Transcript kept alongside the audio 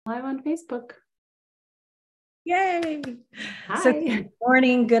Live on Facebook. Yay. So Hi. good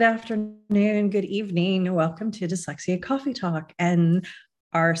morning, good afternoon, good evening. Welcome to Dyslexia Coffee Talk. And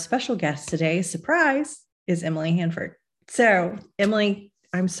our special guest today, surprise, is Emily Hanford. So, Emily,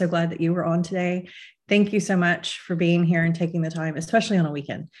 I'm so glad that you were on today. Thank you so much for being here and taking the time, especially on a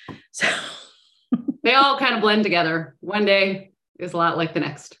weekend. So, They all kind of blend together. One day is a lot like the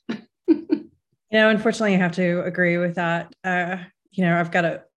next. unfortunately, I have to agree with that.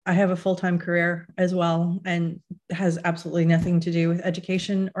 I have a full-time career as well, and it has absolutely nothing to do with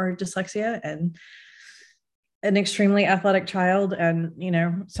education or dyslexia, and an extremely athletic child. And,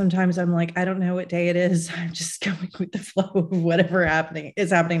 sometimes I'm like, I don't know what day it is. I'm just going with the flow of whatever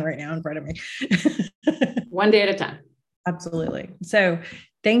is happening right now in front of me. One day at a time. Absolutely. So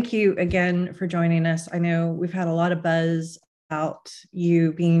thank you again for joining us. I know we've had a lot of buzz about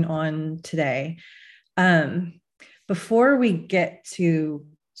you being on today. Before we get to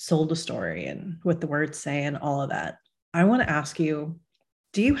sold a story and what the words say and all of that, I want to ask you,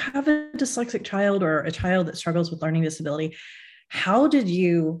 do you have a dyslexic child or a child that struggles with learning disability? How did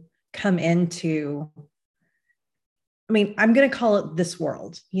you come into, I'm going to call it this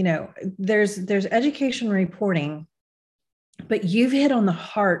world? There's education reporting, but you've hit on the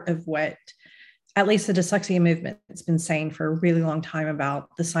heart of what at least the dyslexia movement has been saying for a really long time about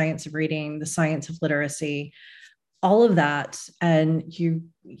the science of reading, the science of literacy, all of that. And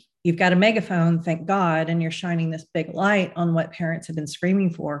you've got a megaphone, thank God, and you're shining this big light on what parents have been screaming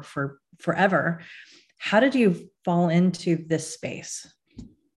for forever. How did you fall into this space?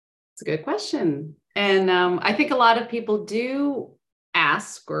 It's a good question. And I think a lot of people do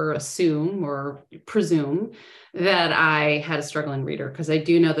ask or assume or presume that I had a struggling reader, because I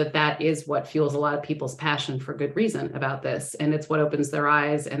do know that that is what fuels a lot of people's passion for good reason about this. And it's what opens their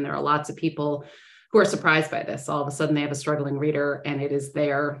eyes. And there are lots of people who are surprised by this. All of a sudden they have a struggling reader and it is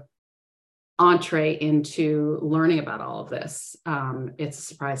their entree into learning about all of this. It's a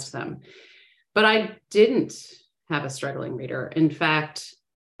surprise to them. But I didn't have a struggling reader. In fact,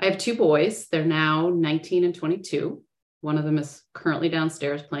 I have two boys. They're now 19 and 22. One of them is currently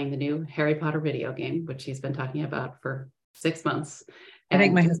downstairs playing the new Harry Potter video game, which he's been talking about for 6 months. I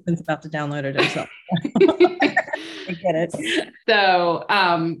think my husband's about to download it himself. I get it. So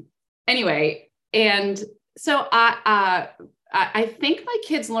anyway, and so I think my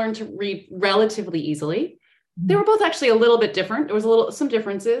kids learned to read relatively easily. They were both actually a little bit different. There was some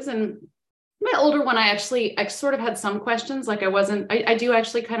differences. And my older one, I sort of had some questions. Like I do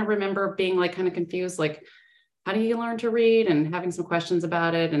actually kind of remember being like kind of confused, like, how do you learn to read, and having some questions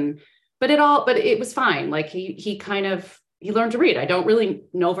about it. But it was fine. Like he learned to read. I don't really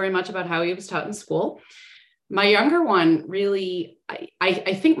know very much about how he was taught in school. My younger one really,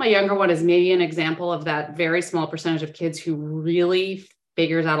 I think my younger one is maybe an example of that very small percentage of kids who really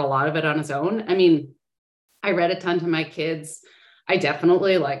figures out a lot of it on his own. I mean, I read a ton to my kids. I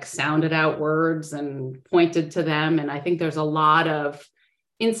definitely like sounded out words and pointed to them. And I think there's a lot of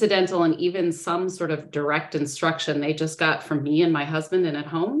incidental and even some sort of direct instruction they just got from me and my husband and at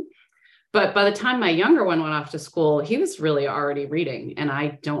home. But by the time my younger one went off to school, he was really already reading. And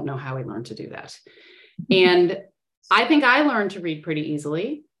I don't know how he learned to do that. And I think I learned to read pretty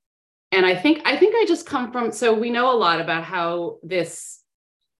easily. And I think I just come from, so we know a lot about how this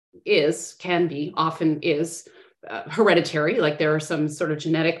often is hereditary. Like there are some sort of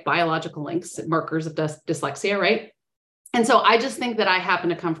genetic biological links, markers of dyslexia, right? And so I just think that I happen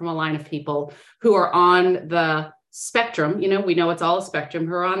to come from a line of people who are on the spectrum. We know it's all a spectrum,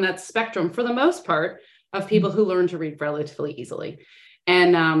 who are on that spectrum for the most part of people who learn to read relatively easily.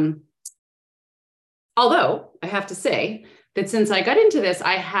 And although I have to say that since I got into this,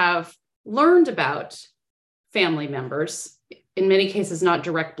 I have learned about family members, in many cases, not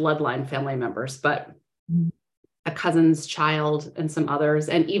direct bloodline family members, but a cousin's child and some others,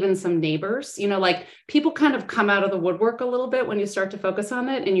 and even some neighbors. Like people kind of come out of the woodwork a little bit when you start to focus on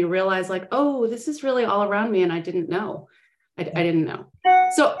it, and you realize like, oh, this is really all around me. And I didn't know. I didn't know.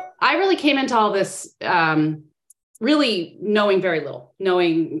 So I really came into all this really knowing very little,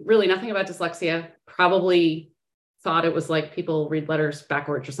 knowing really nothing about dyslexia, probably thought it was like people read letters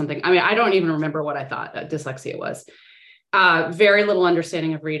backwards or something. I mean, I don't even remember what I thought dyslexia was. Very little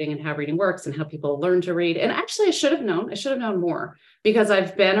understanding of reading and how reading works and how people learn to read. And actually, I should have known more, because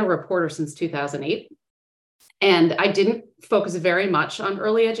I've been a reporter since 2008. And I didn't focus very much on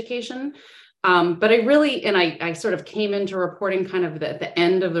early education. But I sort of came into reporting kind of at the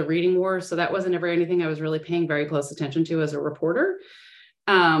end of the reading war. So that wasn't ever anything I was really paying very close attention to as a reporter.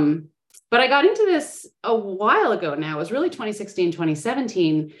 But I got into this a while ago now. It was really 2016,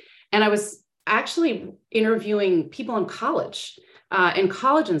 2017. And I was actually interviewing people in college and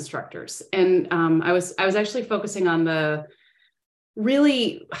college instructors. And I was actually focusing on the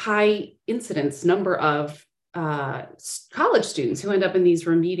really high incidence number of college students who end up in these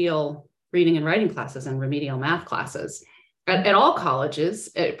remedial reading and writing classes and remedial math classes at all colleges,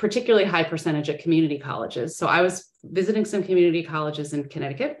 particularly high percentage at community colleges. So I was visiting some community colleges in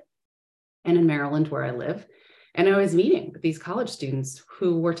Connecticut and in Maryland, where I live. And I was meeting with these college students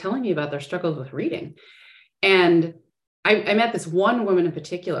who were telling me about their struggles with reading. And I met this one woman in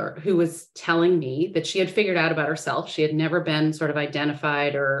particular who was telling me that she had figured out about herself. She had never been sort of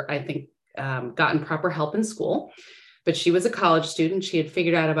identified or, I think, gotten proper help in school, but she was a college student. She had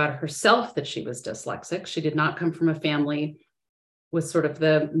figured out about herself that she was dyslexic. She did not come from a family with sort of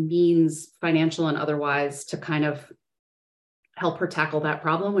the means, financial and otherwise, to kind of help her tackle that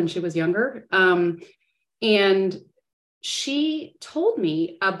problem when she was younger. And she told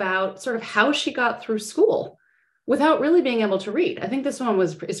me about sort of how she got through school without really being able to read. I think this one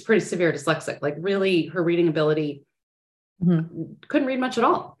is pretty severe dyslexic, like really her reading ability couldn't read much at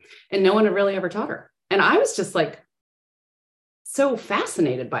all. And no one had really ever taught her. And I was just like, so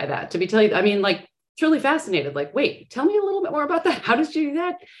fascinated by that, to be telling you, I mean, like truly fascinated, like, wait, tell me a little bit more about that. How did you do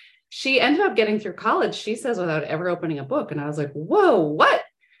that? She ended up getting through college, she says, without ever opening a book. And I was like, whoa, what?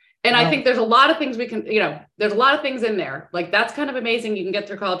 And wow. I think there's a lot of things we can, there's a lot of things in there. Like, that's kind of amazing. You can get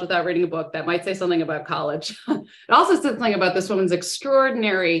through college without reading a book. That might say something about college. It also says something about this woman's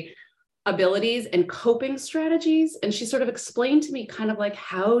extraordinary abilities and coping strategies. And she sort of explained to me kind of like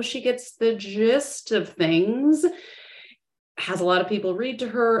how she gets the gist of things, has a lot of people read to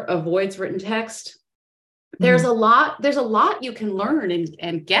her, avoids written text. There's a lot you can learn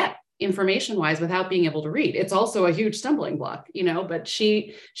and get information wise without being able to read. It's also a huge stumbling block, but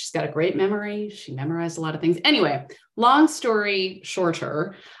she's got a great memory. She memorized a lot of things. Anyway, long story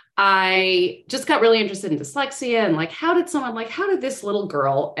shorter, I just got really interested in dyslexia and like, how did this little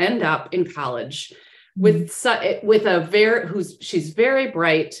girl end up in college she's very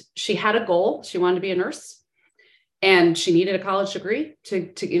bright. She had a goal. She wanted to be a nurse and she needed a college degree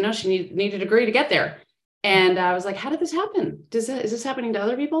she needed a degree to get there. And I was like, how did this happen? Is this happening to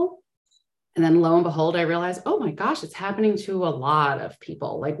other people? And then lo and behold, I realized, oh my gosh, it's happening to a lot of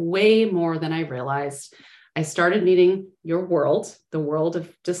people, like way more than I realized. I started meeting your world, the world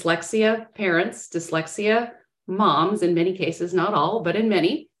of dyslexia parents, dyslexia moms, in many cases, not all, but in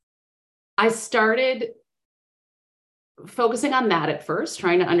many. I started focusing on that at first,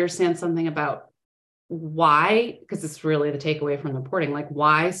 trying to understand something about why, because it's really the takeaway from the reporting, like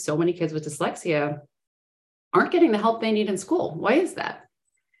why so many kids with dyslexia aren't getting the help they need in school. Why is that?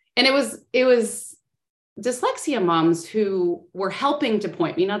 And it was dyslexia moms who were helping to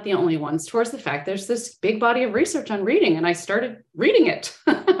point me, not the only ones, towards the fact there's this big body of research on reading. And I started reading it.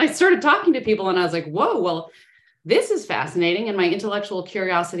 I started talking to people and I was like, whoa, well, this is fascinating. And my intellectual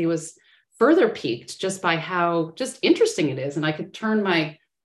curiosity was further piqued just by how just interesting it is. And I could turn I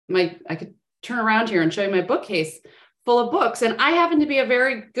could turn around here and show you my bookcase full of books. And I happen to be a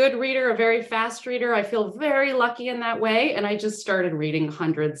very good reader, a very fast reader. I feel very lucky in that way. And I just started reading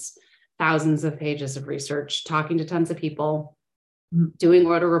hundreds, thousands of pages of research, talking to tons of people, doing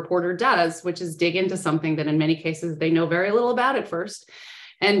what a reporter does, which is dig into something that in many cases they know very little about at first,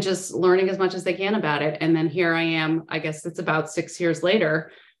 and just learning as much as they can about it. And then here I am, I guess it's about 6 years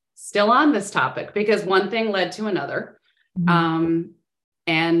later, still on this topic because one thing led to another.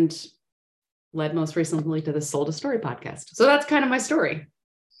 And led most recently to the Sold a Story podcast. So that's kind of my story.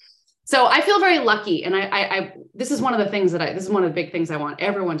 So I feel very lucky. And this is one of the things this is one of the big things I want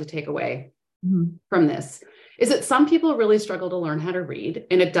everyone to take away from this, is that some people really struggle to learn how to read,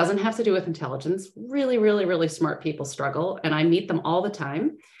 and it doesn't have to do with intelligence. Really, really, really smart people struggle. And I meet them all the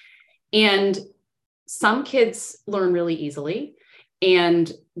time. And some kids learn really easily.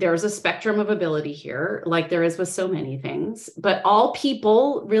 And there's a spectrum of ability here, like there is with so many things, but all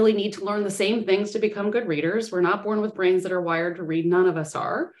people really need to learn the same things to become good readers. We're not born with brains that are wired to read. None of us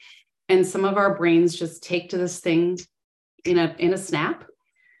are. And some of our brains just take to this thing in a snap.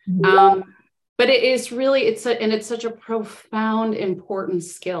 But it is really, it's such a profound, important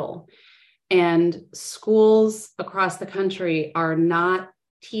skill. And schools across the country are not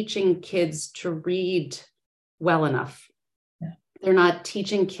teaching kids to read well enough. They're not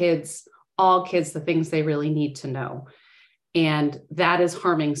teaching all kids, the things they really need to know. And that is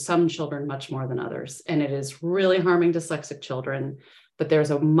harming some children much more than others. And it is really harming dyslexic children, but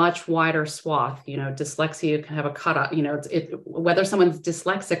there's a much wider swath. Dyslexia can have a cutoff, whether someone's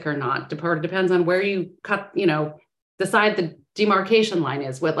dyslexic or not, depends on where you decide the demarcation line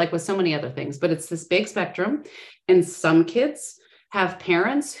is, like with so many other things, but it's this big spectrum. And some kids have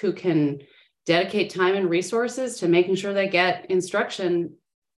parents who can dedicate time and resources to making sure they get instruction,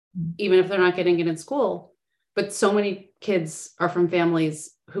 even if they're not getting it in school. But so many kids are from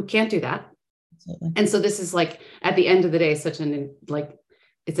families who can't do that. Absolutely. And so this is like, at the end of the day,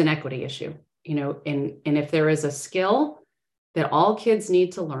 it's an equity issue, and if there is a skill that all kids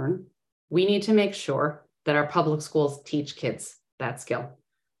need to learn, we need to make sure that our public schools teach kids that skill.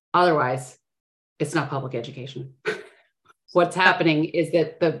 Otherwise, it's not public education. What's happening is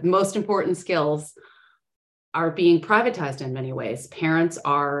that the most important skills are being privatized in many ways. Parents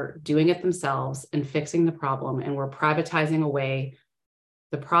are doing it themselves and fixing the problem, and we're privatizing away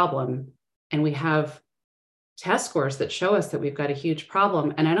the problem. And we have test scores that show us that we've got a huge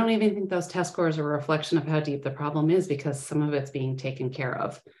problem. And I don't even think those test scores are a reflection of how deep the problem is, because some of it's being taken care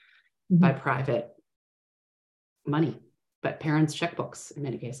of by private money, but parents' checkbooks in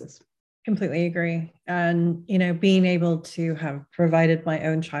many cases. Completely agree. And, being able to have provided my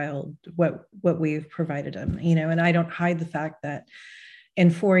own child what we've provided them, and I don't hide the fact that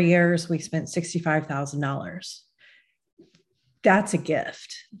in 4 years, we spent $65,000. That's a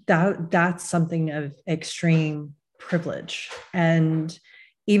gift. That's something of extreme privilege. And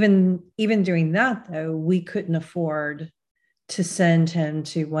even doing that, though, we couldn't afford to send him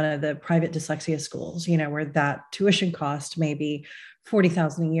to one of the private dyslexia schools, where that tuition cost may be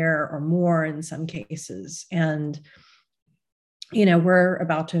 $40,000 a year or more in some cases. And, we're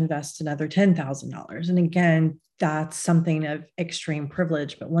about to invest another $10,000. And again, that's something of extreme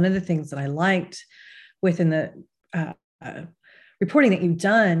privilege. But one of the things that I liked within the reporting that you've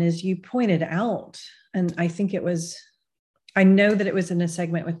done is you pointed out, and I know that it was in a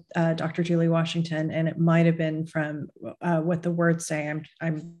segment with Dr. Julie Washington, and it might have been from What the Words Say.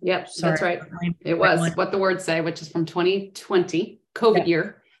 I'm Yep, sorry. That's right. It was What the Words Say, which is from 2020, COVID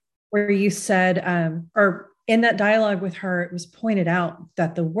year. Where you said, or in that dialogue with her, it was pointed out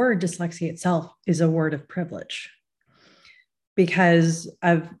that the word dyslexia itself is a word of privilege because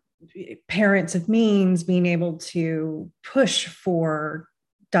of parents of means being able to push for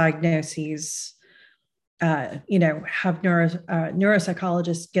diagnoses, have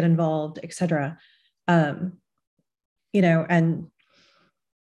neuropsychologists get involved, et cetera. And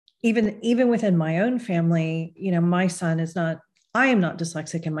even within my own family, my son I am not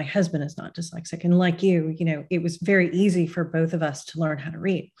dyslexic and my husband is not dyslexic. And like you, it was very easy for both of us to learn how to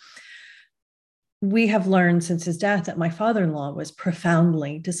read. We have learned since his death that my father-in-law was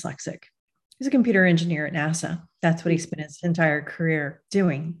profoundly dyslexic. He's a computer engineer at NASA. That's what he spent his entire career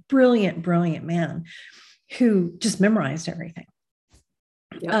doing. Brilliant, brilliant man who just memorized everything.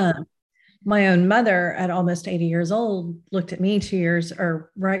 Yep. My own mother at almost 80 years old looked at me 2 years or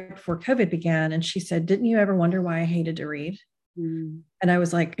right before COVID began. And she said, "Didn't you ever wonder why I hated to read?" And I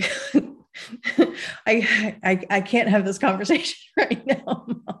was like, I can't have this conversation right now,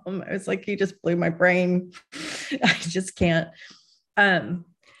 Mom. I was like, you just blew my brain. I just can't.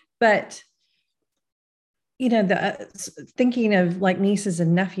 But thinking of like nieces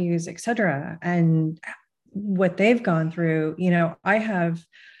and nephews, et cetera, and what they've gone through, I have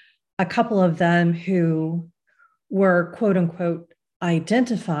a couple of them who were quote unquote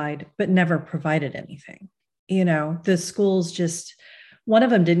identified, but never provided anything. The schools one of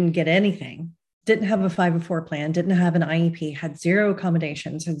them didn't get anything, didn't have a 504 plan, didn't have an IEP, had zero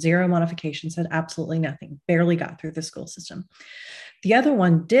accommodations, had zero modifications, had absolutely nothing, barely got through the school system. The other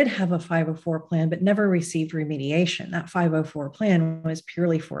one did have a 504 plan, but never received remediation. That 504 plan was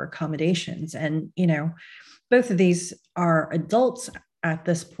purely for accommodations. And, both of these are adults at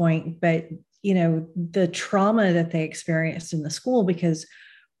this point, but, the trauma that they experienced in the school because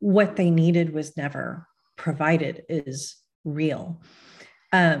what they needed was never provided is real.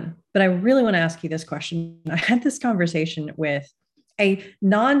 But I really want to ask you this question. I had this conversation with a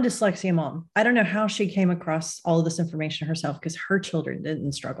non-dyslexia mom. I don't know how she came across all of this information herself because her children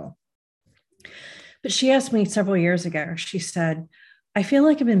didn't struggle. But she asked me several years ago, she said, "I feel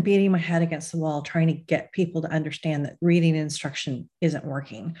like I've been beating my head against the wall trying to get people to understand that reading instruction isn't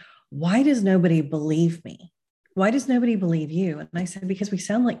working. Why does nobody believe me? Why does nobody believe you?" And I said, "Because we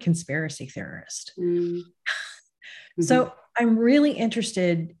sound like conspiracy theorists." Mm-hmm. So I'm really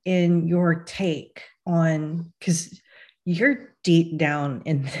interested in your take on, because you're deep down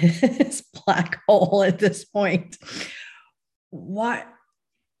in this black hole at this point. What,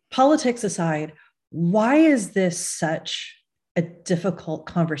 politics aside, why is this such a difficult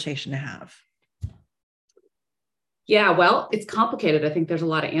conversation to have? Yeah, well, it's complicated. I think there's a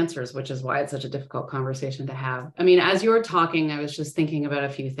lot of answers, which is why it's such a difficult conversation to have. I mean, as you were talking, I was just thinking about a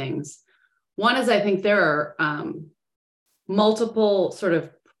few things. One is I think there are multiple sort of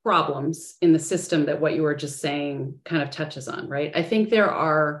problems in the system that what you were just saying kind of touches on, right? I think there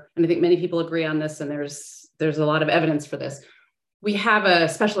are, and I think many people agree on this, and there's a lot of evidence for this. We have a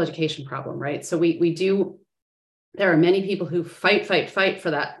special education problem, right? So there are many people who fight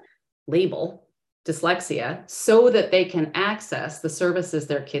for that label, dyslexia, so that they can access the services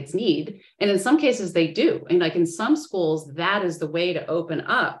their kids need. And in some cases they do. And like in some schools, that is the way to open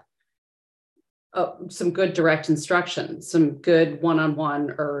up some good direct instruction, some good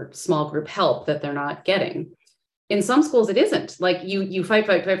one-on-one or small group help that they're not getting. In some schools, it isn't. Like you fight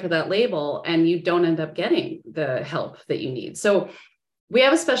for that label and you don't end up getting the help that you need. So we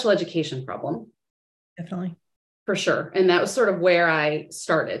have a special education problem. Definitely. For sure. And that was sort of where I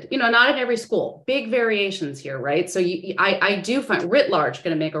started. Not at every school, big variations here, right? So I do find writ large,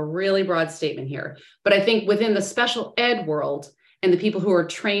 going to make a really broad statement here, but I think within the special ed world and the people who are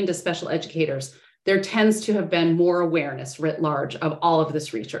trained as special educators, there tends to have been more awareness writ large of all of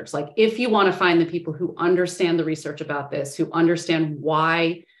this research. Like if you want to find the people who understand the research about this, who understand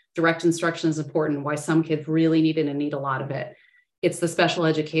why direct instruction is important, why some kids really need it and need a lot of it, it's the special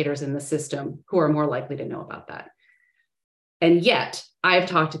educators in the system who are more likely to know about that. And yet I've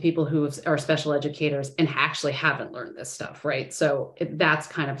talked to people who are special educators and actually haven't learned this stuff, right? So that's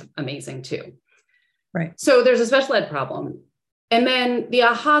kind of amazing too. Right. So there's a special ed problem. And then the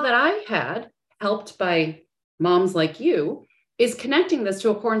aha that I had, helped by moms like you, is connecting this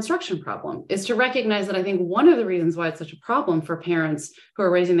to a core instruction problem, is to recognize that I think one of the reasons why it's such a problem for parents who are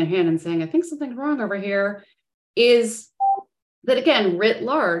raising their hand and saying, I think something's wrong over here, is that again, writ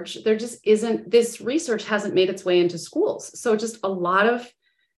large, there just isn't, this research hasn't made its way into schools. So just a lot of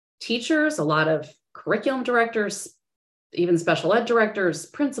teachers, a lot of curriculum directors, even special ed directors,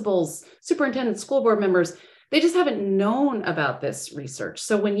 principals, superintendents, school board members, they just haven't known about this research.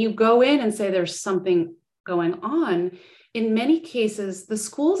 So when you go in and say there's something going on, in many cases, the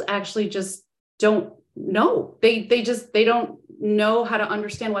schools actually just don't know. They don't know how to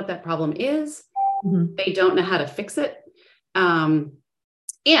understand what that problem is. Mm-hmm. They don't know how to fix it. And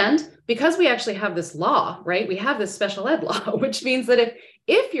because we actually have this law, right? We have this special ed law, which means that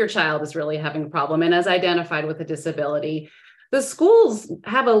if your child is really having a problem and as identified with a disability, the schools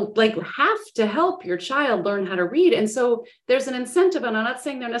have to help your child learn how to read. And so there's an incentive, and I'm not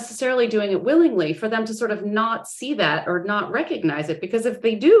saying they're necessarily doing it willingly, for them to sort of not see that or not recognize it, because if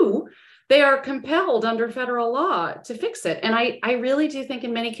they do, they are compelled under federal law to fix it. And I really do think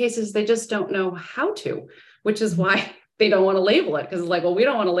in many cases, they just don't know how to, which is why they don't want to label it, because it's like, well, we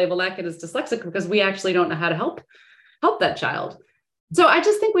don't want to label that kid as dyslexic because we actually don't know how to help that child. So I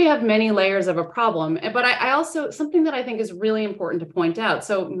just think we have many layers of a problem. But I also, something that I think is really important to point out.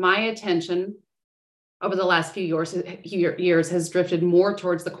 So my attention over the last few years has drifted more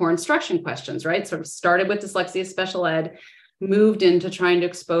towards the core instruction questions, right? Sort of started with dyslexia special ed, moved into trying to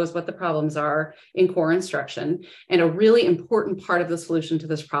expose what the problems are in core instruction. And a really important part of the solution to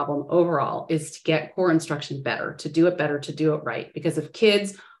this problem overall is to get core instruction better, to do it right. Because if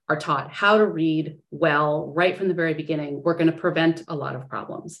kids are taught how to read well right from the very beginning, we're going to prevent a lot of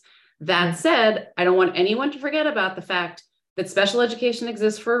problems. That said, I don't want anyone to forget about the fact that special education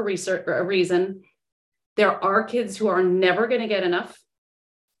exists for a reason. There are kids who are never going to get enough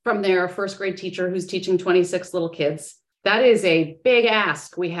from their first grade teacher who's teaching 26 little kids. That is a big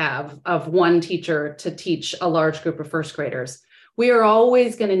ask we have of one teacher to teach a large group of first graders. We are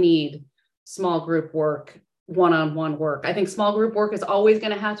always going to need small group work, one-on-one work. I think small group work is always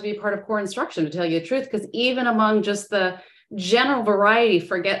going to have to be part of core instruction, to tell you the truth, because even among just the general variety,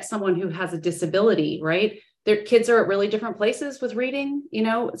 forget someone who has a disability, right? Their kids are at really different places with reading,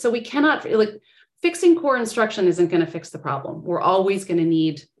 so we cannot, fixing core instruction isn't going to fix the problem. We're always going to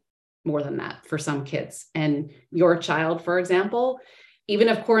need more than that for some kids. And your child, for example, even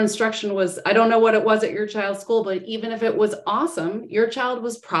if core instruction was, I don't know what it was at your child's school, but even if it was awesome, your child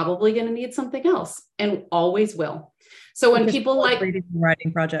was probably going to need something else and always will. So when people like reading and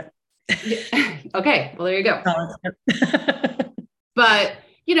writing project. Okay, well, there you go. But,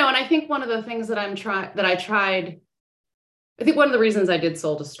 and I think one of the things that I think one of the reasons I did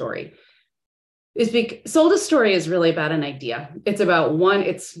Sold a Story is because Sold a Story is really about an idea. It's about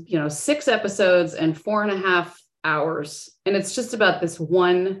 6 episodes and 4.5 hours. And it's just about this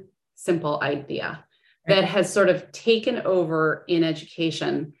one simple idea that has sort of taken over in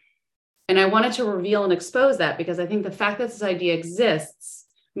education. And I wanted to reveal and expose that, because I think the fact that this idea exists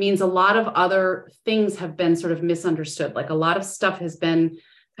means a lot of other things have been sort of misunderstood. Like a lot of stuff has been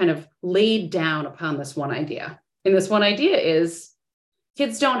kind of laid down upon this one idea. And this one idea is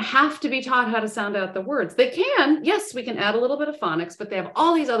kids don't have to be taught how to sound out the words. They can. Yes, we can add a little bit of phonics, but they have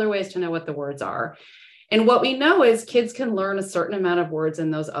all these other ways to know what the words are. And what we know is kids can learn a certain amount of words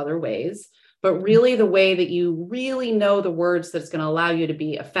in those other ways. But really, the way that you really know the words that's going to allow you to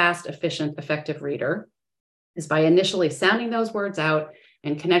be a fast, efficient, effective reader is by initially sounding those words out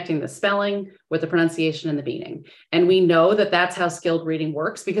and connecting the spelling with the pronunciation and the meaning. And we know that that's how skilled reading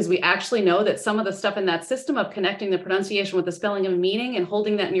works, because we actually know that some of the stuff in that system of connecting the pronunciation with the spelling and meaning and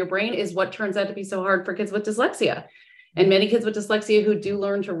holding that in your brain is what turns out to be so hard for kids with dyslexia. And many kids with dyslexia who do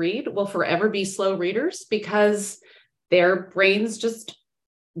learn to read will forever be slow readers because their brains just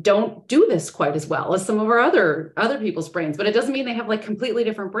don't do this quite as well as some of our other people's brains. But it doesn't mean they have like completely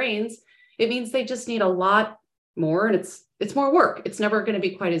different brains. It means they just need a lot more, and it's more work. It's never going to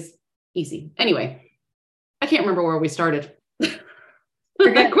be quite as easy. Anyway, I can't remember where we started.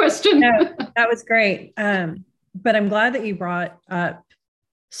 That question. No, that was great. But I'm glad that you brought up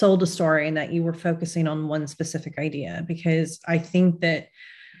Sold a Story and that you were focusing on one specific idea, because I think that,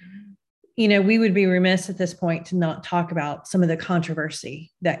 you know, we would be remiss at this point to not talk about some of the controversy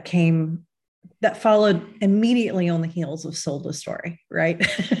that followed immediately on the heels of Sold a Story, right?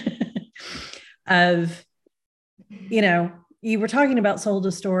 Of, you know, you were talking about Sold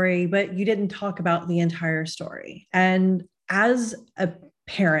a Story, but you didn't talk about the entire story. And as a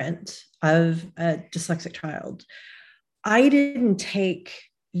parent of a dyslexic child, I didn't take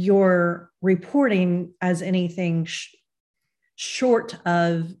your reporting as anything short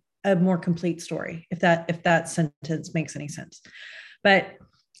of a more complete story, if that sentence makes any sense. But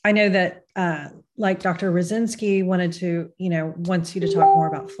I know that like Dr. Rosinski wants you to talk more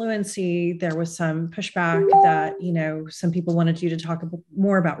about fluency. There was some pushback that, you know, some people wanted you to talk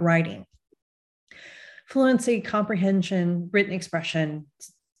more about writing. Fluency, comprehension, written expression,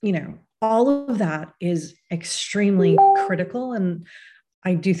 you know, all of that is extremely critical. And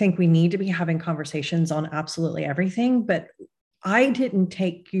I do think we need to be having conversations on absolutely everything. But I didn't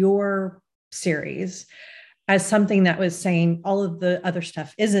take your series as something that was saying all of the other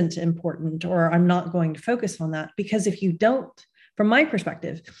stuff isn't important, or I'm not going to focus on that. Because if you don't, from my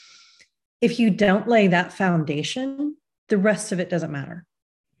perspective, if you don't lay that foundation, the rest of it doesn't matter.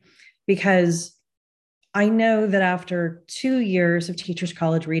 Because I know that after 2 years of Teachers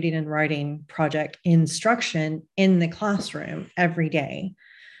College reading and writing project instruction in the classroom every day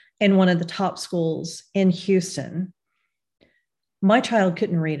in one of the top schools in Houston, my child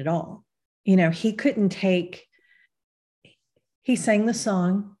couldn't read at all. You know, he sang the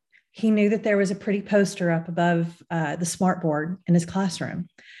song. He knew that there was a pretty poster up above the smart board in his classroom,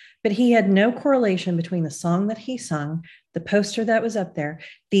 but he had no correlation between the song that he sung, the poster that was up there,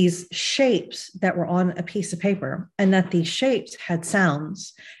 these shapes that were on a piece of paper, and that these shapes had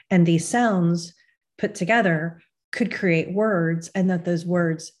sounds, and these sounds put together could create words, and that those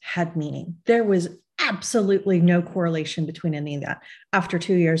words had meaning. There was absolutely no correlation between any of that after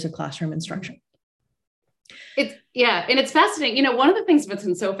 2 years of classroom instruction. And it's fascinating. You know, one of the things that's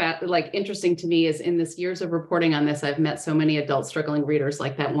been so interesting to me is in this years of reporting on this, I've met so many adult struggling readers,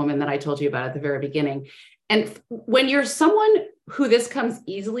 like that woman that I told you about at the very beginning. And when you're someone who this comes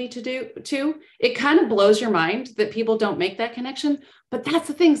easily to, it kind of blows your mind that people don't make that connection. But that's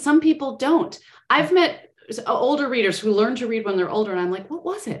the thing, some people don't. I've met older readers who learn to read when they're older, and I'm like, what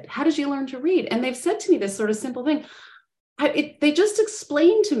was it? How did you learn to read? And they've said to me this sort of simple thing. They just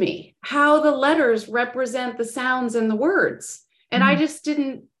explained to me how the letters represent the sounds and the words. And I just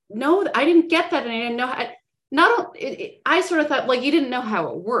didn't know, I didn't get that. And I didn't know I sort of thought, like, you didn't know how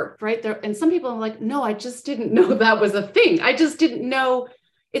it worked, right? And some people are like, no, I just didn't know that was a thing. I just didn't know.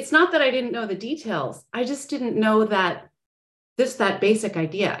 It's not that I didn't know the details. I just didn't know that basic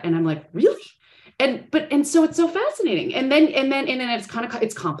idea. And I'm like, really? And so it's so fascinating. And then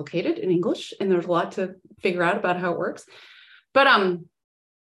it's complicated in English, and there's a lot to figure out about how it works. But,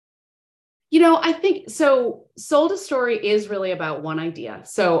 you know, I think, so Sold a Story is really about one idea.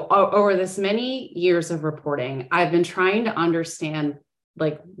 So over this many years of reporting, I've been trying to understand,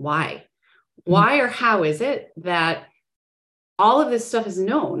 like, why or how is it that all of this stuff is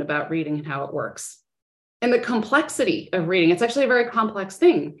known about reading and how it works, and the complexity of reading. It's actually a very complex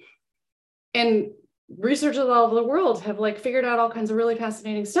thing. And researchers all over the world have figured out all kinds of really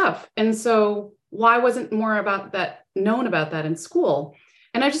fascinating stuff. And so why wasn't more known about that in school?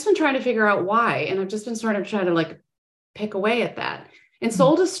 And I've just been trying to figure out why. And I've just been sort of trying to pick away at that. And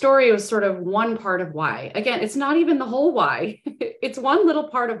Sold a Story was sort of one part of why. Again, it's not even the whole why. It's one little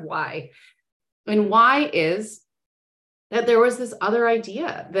part of why. And why is that there was this other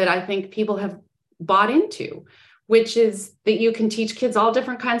idea that I think people have bought into, which is that you can teach kids all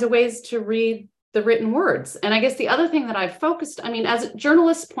different kinds of ways to read the written words. And I guess the other thing that I've focused, as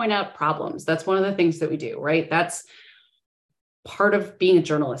journalists point out problems, that's one of the things that we do, right? That's part of being a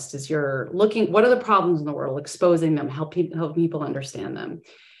journalist is you're looking, what are the problems in the world, exposing them, help people understand them.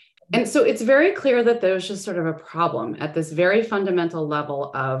 And so it's very clear that there's just sort of a problem at this very fundamental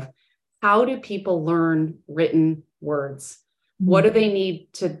level of how do people learn written words? What do they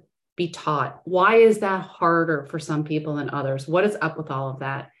need to be taught? Why is that harder for some people than others? What is up with all of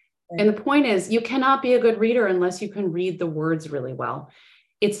that? And the point is, you cannot be a good reader unless you can read the words really well.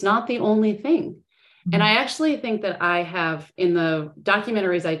 It's not the only thing. And I actually think that I have, in the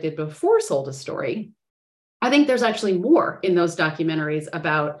documentaries I did before Sold a Story, I think there's actually more in those documentaries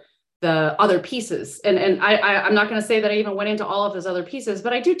about the other pieces. And I'm not going to say that I even went into all of those other pieces,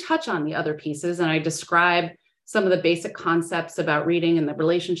 but I do touch on the other pieces, and I describe some of the basic concepts about reading and the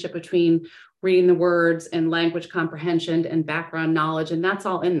relationship between reading the words and language comprehension and background knowledge. And that's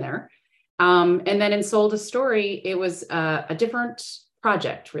all in there. And then in Sold a Story, it was a different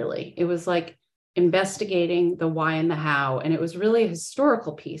project, really. It was like investigating the why and the how. And it was really a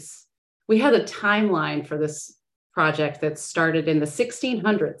historical piece. We had a timeline for this project that started in the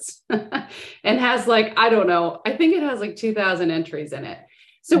 1600s and has like, I don't know, I think it has like 2,000 entries in it.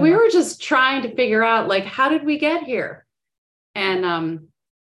 So we were just trying to figure out, like, how did we get here? And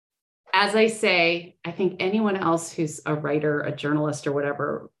as I say, I think anyone else who's a writer, a journalist, or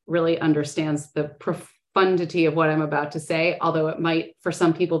whatever really understands the profundity of what I'm about to say, although it might, for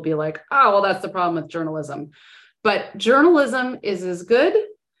some people, be like, oh, well, that's the problem with journalism. But journalism is as good.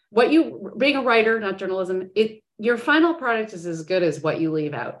 Being a writer, not journalism, your final product is as good as what you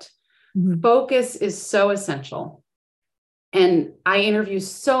leave out. Focus is so essential. And I interview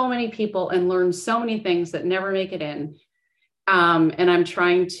so many people and learn so many things that never make it in. And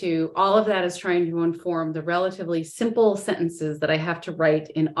all of that is trying to inform the relatively simple sentences that I have to write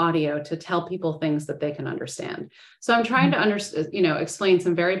in audio to tell people things that they can understand. So I'm trying to explain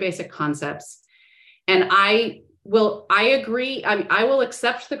some very basic concepts. And I agree. I will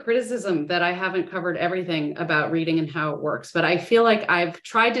accept the criticism that I haven't covered everything about reading and how it works, but I feel like I've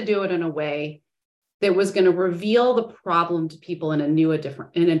tried to do it in a way that was going to reveal the problem to people in a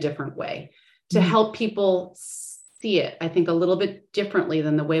different way, to help people see it, I think, a little bit differently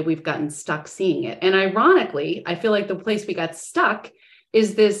than the way we've gotten stuck seeing it. And ironically, I feel like the place we got stuck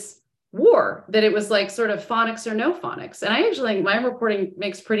is this war, that it was like sort of phonics or no phonics. And I actually think my reporting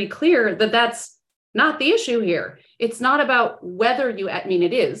makes pretty clear that that's not the issue here. It's not about whether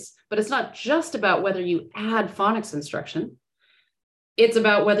it is, but it's not just about whether you add phonics instruction. It's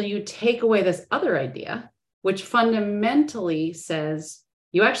about whether you take away this other idea, which fundamentally says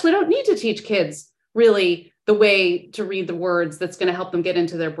you actually don't need to teach kids really the way to read the words that's going to help them get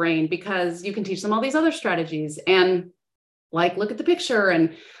into their brain, because you can teach them all these other strategies. And like, look at the picture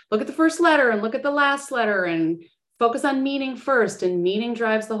and look at the first letter and look at the last letter and focus on meaning first. And meaning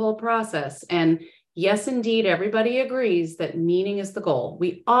drives the whole process. And yes, indeed, everybody agrees that meaning is the goal.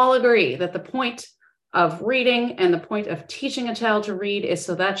 We all agree that the point of reading and the point of teaching a child to read is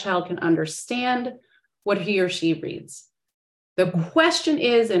so that child can understand what he or she reads. The question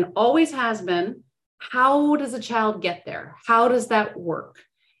is, and always has been, how does a child get there? How does that work?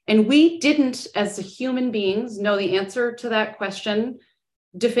 And we didn't, as human beings, know the answer to that question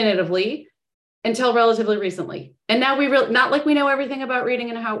definitively until relatively recently. And now not like we know everything about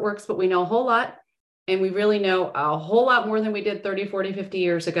reading and how it works, but we know a whole lot. And we really know a whole lot more than we did 30, 40, 50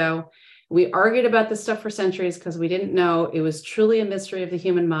 years ago. We argued about this stuff for centuries because we didn't know. It was truly a mystery of the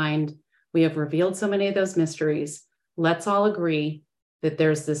human mind. We have revealed so many of those mysteries. Let's all agree that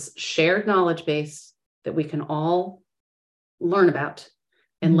there's this shared knowledge base that we can all learn about.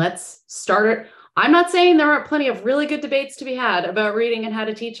 And let's start it. I'm not saying there aren't plenty of really good debates to be had about reading and how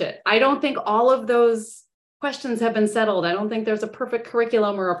to teach it. I don't think all of those questions have been settled. I don't think there's a perfect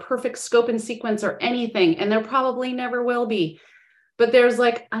curriculum or a perfect scope and sequence or anything, and there probably never will be. But there's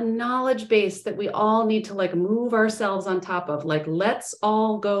like a knowledge base that we all need to like move ourselves on top of. Like, let's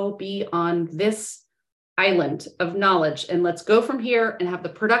all go be on this island of knowledge, and let's go from here and have the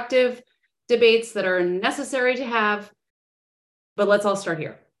productive debates that are necessary to have. But let's all start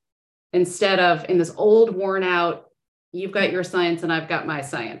here instead of in this old, worn out, you've got your science and I've got my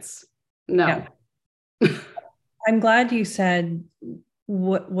science. No. Yeah. I'm glad you said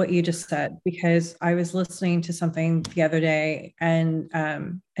what you just said, because I was listening to something the other day, and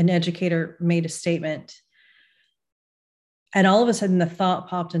an educator made a statement, and all of a sudden the thought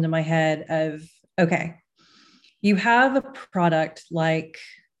popped into my head of, okay, you have a product like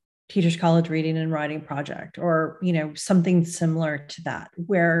Teachers College Reading and Writing Project, or, something similar to that,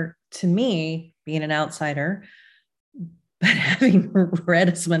 where, to me, being an outsider, but having read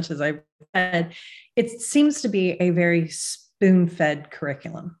as much as I've read, it seems to be a very spoon-fed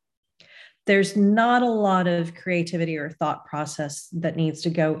curriculum. there's not a lot of creativity or thought process that needs to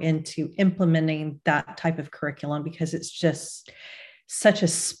go into implementing that type of curriculum because it's just such a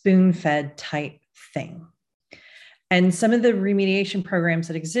spoon-fed type thing. And some of the remediation programs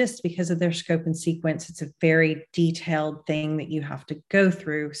that exist, because of their scope and sequence, it's a very detailed thing that you have to go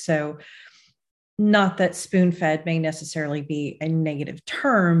through. So not that spoon-fed may necessarily be a negative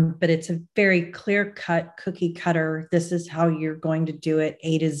term, but it's a very clear-cut, cookie cutter, this is how you're going to do it,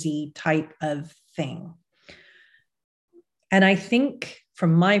 A to Z type of thing. And I think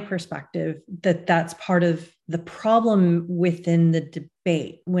from my perspective, that that's part of the problem within the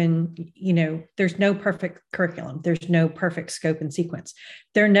debate when, there's no perfect curriculum, there's no perfect scope and sequence.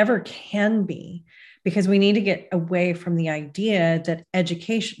 There never can be, because we need to get away from the idea that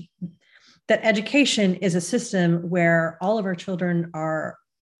education is a system where all of our children are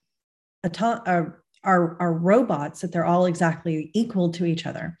robots, that they're all exactly equal to each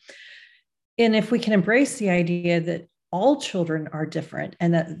other. And if we can embrace the idea that all children are different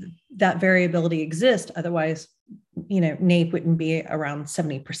and that variability exists, otherwise, NAEP wouldn't be around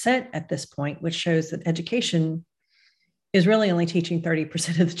 70% at this point, which shows that education is really only teaching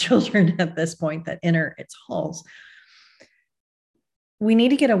 30% of the children at this point that enter its halls. We need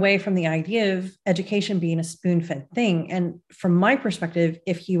to get away from the idea of education being a spoon-fed thing. And from my perspective,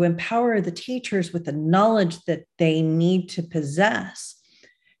 if you empower the teachers with the knowledge that they need to possess,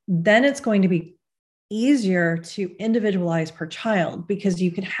 then it's going to be easier to individualize per child, because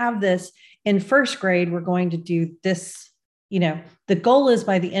you could have this in first grade, we're going to do this, the goal is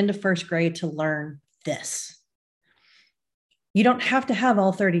by the end of first grade to learn this. You don't have to have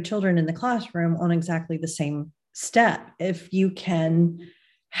all 30 children in the classroom on exactly the same step. If you can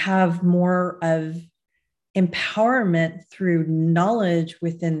have more of empowerment through knowledge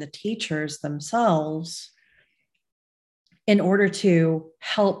within the teachers themselves in order to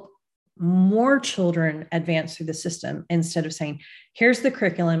help more children advance through the system, instead of saying, here's the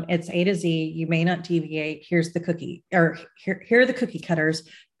curriculum, it's A to Z, you may not deviate, here's the cookie, or here are the cookie cutters,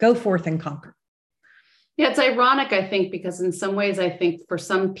 go forth and conquer. Yeah, it's ironic, I think, because in some ways, I think for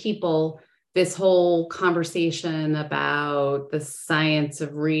some people, this whole conversation about the science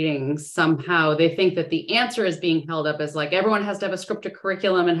of reading, somehow they think that the answer is being held up as like everyone has to have a scripted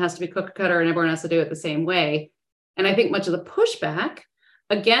curriculum and has to be cookie cutter and everyone has to do it the same way. And I think much of the pushback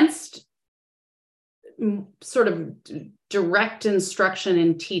against sort of direct instruction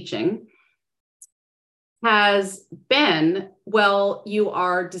in teaching has been, well, you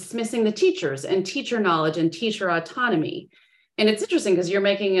are dismissing the teachers and teacher knowledge and teacher autonomy. And it's interesting because you're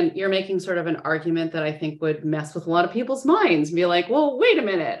making sort of an argument that I think would mess with a lot of people's minds and be like, well, wait a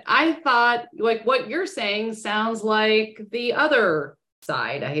minute. I thought like what you're saying sounds like the other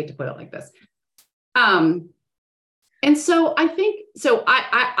side. I hate to put it like this. And so I think, so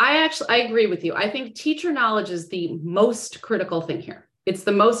I agree with you. I think teacher knowledge is the most critical thing here. It's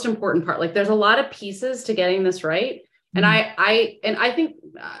the most important part. Like there's a lot of pieces to getting this right. And I think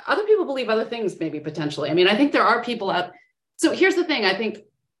other people believe other things, maybe potentially. I mean, I think there are people out. So here's the thing. I think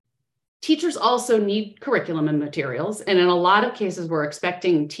teachers also need curriculum and materials. And in a lot of cases, we're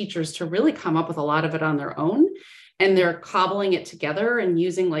expecting teachers to really come up with a lot of it on their own. And they're cobbling it together and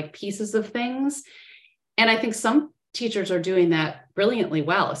using like pieces of things. And I think some teachers are doing that brilliantly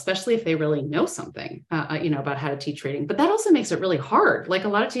well, especially if they really know something, about how to teach reading. But that also makes it really hard. Like a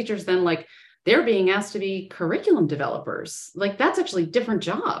lot of teachers then they're being asked to be curriculum developers. Like that's actually a different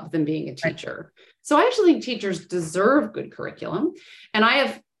job than being a teacher. Right. So I actually think teachers deserve good curriculum. And I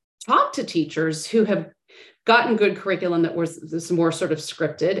have talked to teachers who have gotten good curriculum that was this more sort of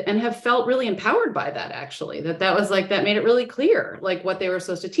scripted and have felt really empowered by that, actually, that was like, that made it really clear, like what they were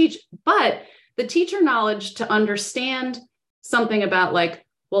supposed to teach. But the teacher knowledge to understand something about like,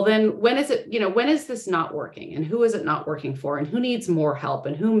 well, then when is this not working and who is it not working for and who needs more help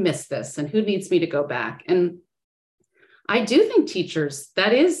and who missed this and who needs me to go back? And I do think teachers,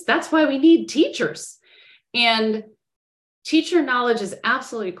 that's why we need teachers. And teacher knowledge is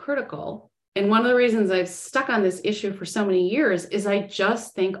absolutely critical. And one of the reasons I've stuck on this issue for so many years is I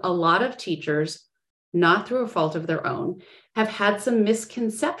just think a lot of teachers, not through a fault of their own, have had some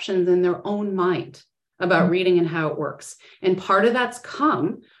misconceptions in their own mind about reading and how it works. And part of that's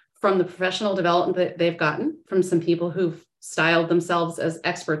come from the professional development that they've gotten from some people who've styled themselves as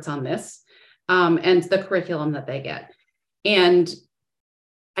experts on this, and the curriculum that they get. And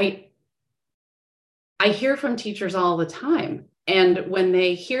I hear from teachers all the time. And when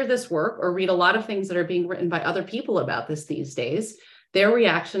they hear this work or read a lot of things that are being written by other people about this these days, their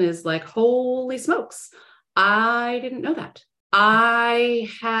reaction is like, holy smokes, I didn't know that. I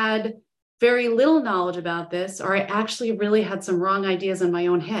had very little knowledge about this, or I actually really had some wrong ideas in my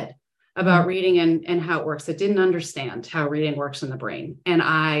own head about reading and how it works, that didn't understand how reading works in the brain. And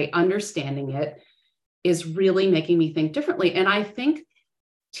understanding it is really making me think differently. And I think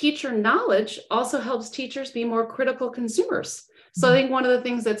teacher knowledge also helps teachers be more critical consumers. So I think one of the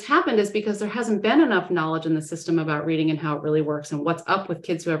things that's happened is because there hasn't been enough knowledge in the system about reading and how it really works and what's up with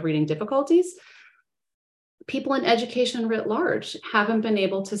kids who have reading difficulties, people in education writ large haven't been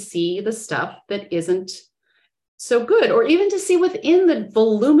able to see the stuff that isn't so good, or even to see within the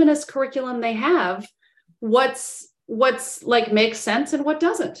voluminous curriculum they have, what's like makes sense and what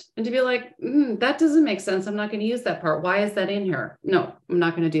doesn't. And to be like, that doesn't make sense. I'm not going to use that part. Why is that in here? No, I'm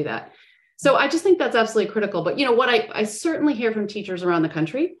not going to do that. So I just think that's absolutely critical. But what I certainly hear from teachers around the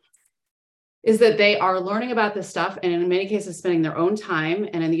country is that they are learning about this stuff, and in many cases spending their own time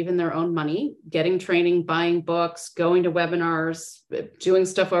and even their own money, getting training, buying books, going to webinars, doing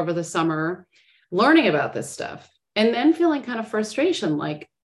stuff over the summer, learning about this stuff, and then feeling kind of frustration, like,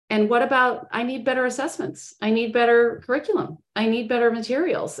 and what about, I need better assessments. I need better curriculum. I need better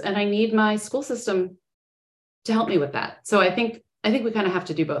materials, and I need my school system to help me with that. So I think we kind of have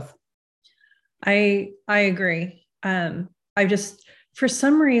to do both. I agree. I just, for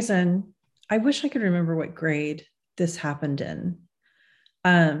some reason, I wish I could remember what grade this happened in.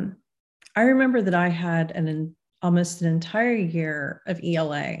 I remember that I had almost an entire year of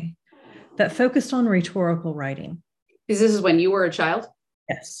ELA that focused on rhetorical writing. This is when you were a child?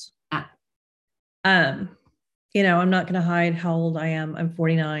 Yes. I'm not going to hide how old I am. I'm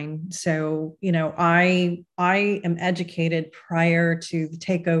 49. So, I am educated prior to the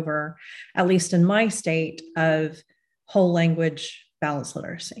takeover, at least in my state, of whole language balanced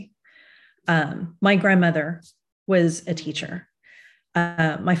literacy. My grandmother was a teacher.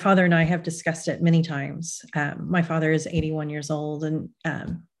 My father and I have discussed it many times. My father is 81 years old, and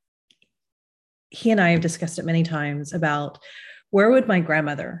he and I have discussed it many times about where would my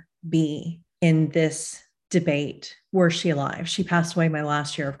grandmother be in this debate were she alive. She passed away my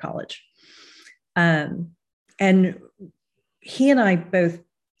last year of college. And he and I both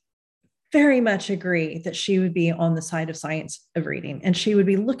very much agree that she would be on the side of science of reading. And she would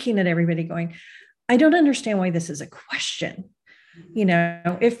be looking at everybody going, I don't understand why this is a question.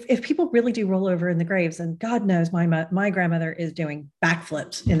 If people really do roll over in the graves, and God knows my grandmother is doing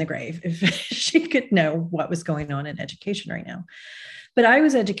backflips in the grave if she could know what was going on in education right now. But I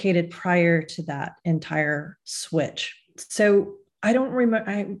was educated prior to that entire switch. So I don't remember,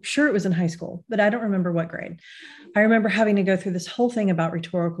 I'm sure it was in high school, but I don't remember what grade. I remember having to go through this whole thing about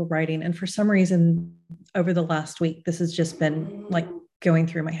rhetorical writing. And for some reason, over the last week, this has just been like going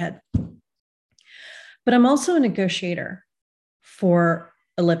through my head. But I'm also a negotiator for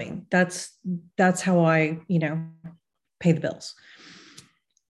a living. That's how I, pay the bills.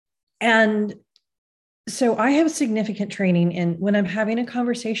 And so I have significant training in when I'm having a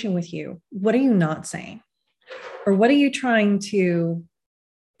conversation with you, what are you not saying? Or what are you trying to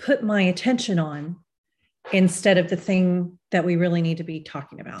put my attention on instead of the thing that we really need to be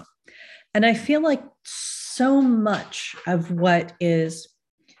talking about? And I feel like so much of what is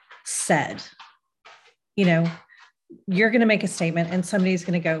said, you're going to make a statement and somebody's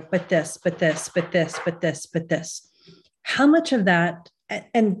going to go, but this, but this, but this, but this, but this. How much of that,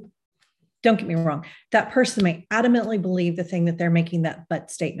 and don't get me wrong, that person may adamantly believe the thing that they're making that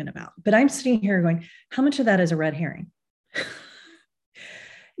but statement about. But I'm sitting here going, how much of that is a red herring?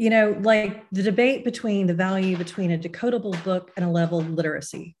 Like the debate between the value between a decodable book and a level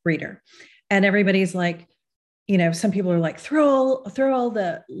literacy reader. And everybody's like, some people are like, throw all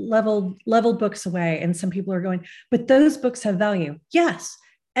the level books away. And some people are going, but those books have value. Yes,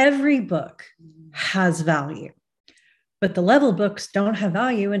 every book has value. But the level books don't have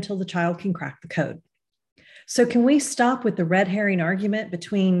value until the child can crack the code. So can we stop with the red herring argument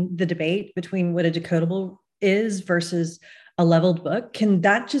between the debate between what a decodable is versus a leveled book? Can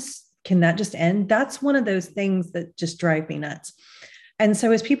that just end? That's one of those things that just drive me nuts. And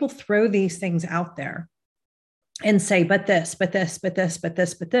so as people throw these things out there and say, but this, but this, but this, but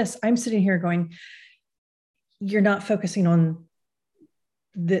this, but this, I'm sitting here going, you're not focusing on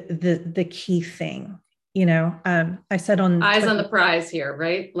the key thing. I said on eyes on the prize here,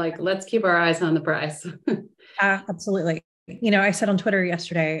 right? Like, let's keep our eyes on the prize. Absolutely. I said on Twitter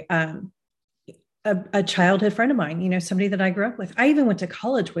yesterday, a childhood friend of mine, somebody that I grew up with, I even went to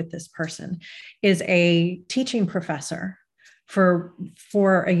college with this person, is a teaching professor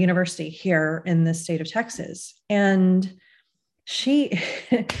for a university here in the state of Texas. And she's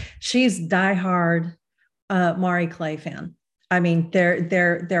diehard Mari Clay fan. I mean,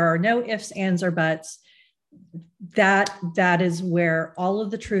 there are no ifs, ands, or buts. That is where all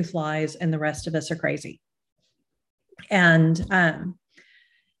of the truth lies, and the rest of us are crazy. And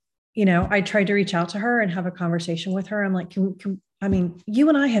I tried to reach out to her and have a conversation with her. I'm like, I mean, you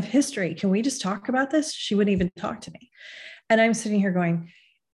and I have history. Can we just talk about this? She wouldn't even talk to me. And I'm sitting here going,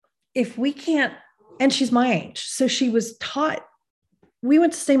 if we can't, and she's my age. So she was taught, we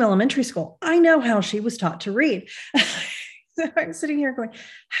went to the same elementary school. I know how she was taught to read. So I'm sitting here going,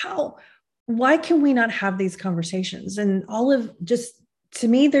 why can we not have these conversations? And to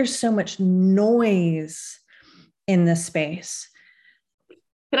me, there's so much noise in this space.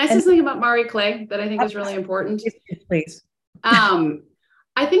 Can I say something about Marie Clay that I think is really important? Please.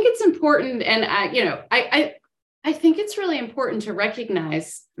 I think it's important. And, I think it's really important to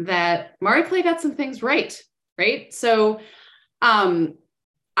recognize that Marie Clay got some things right. So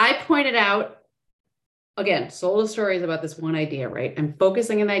I pointed out, again, Sold a Story is about this one idea, right? I'm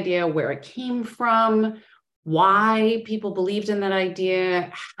focusing on an idea, where it came from, why people believed in that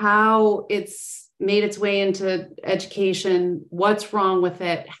idea, how it's made its way into education, what's wrong with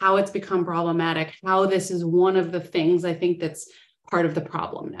it, how it's become problematic, how this is one of the things I think that's part of the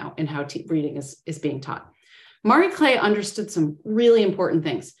problem now in how reading is being taught. Marie Clay understood some really important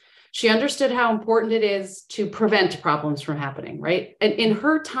things. She understood how important it is to prevent problems from happening, right? And in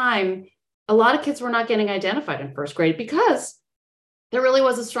her time, a lot of kids were not getting identified in first grade because there really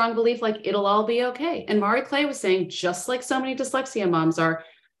was a strong belief like it'll all be okay. And Marie Clay was saying, just like so many dyslexia moms are,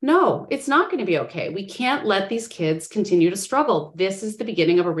 no, it's not going to be okay. We can't let these kids continue to struggle. This is the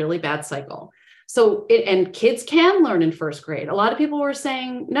beginning of a really bad cycle. And kids can learn in first grade. A lot of people were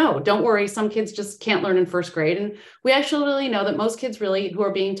saying, no, don't worry. Some kids just can't learn in first grade. And we actually really know that most kids really who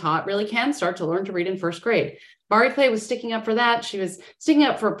are being taught really can start to learn to read in first grade. Marie Clay was sticking up for that. She was sticking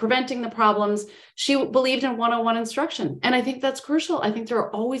up for preventing the problems. She believed in one-on-one instruction. And I think that's crucial. I think there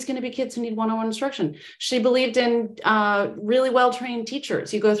are always going to be kids who need one-on-one instruction. She believed in really well-trained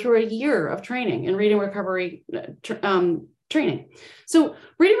teachers. You go through a year of training in reading recovery training. So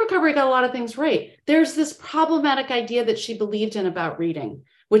reading recovery got a lot of things right. There's this problematic idea that she believed in about reading,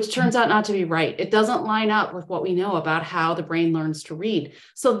 which turns out not to be right. It doesn't line up with what we know about how the brain learns to read.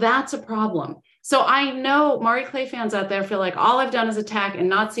 So that's a problem. So I know Marie Clay fans out there feel like all I've done is attack and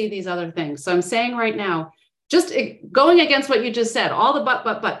not see these other things. So I'm saying right now, just going against what you just said, all the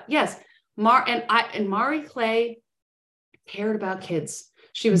but, yes, Marie Clay cared about kids.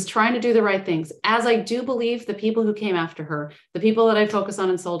 She was trying to do the right things. As I do believe the people who came after her, the people that I focus on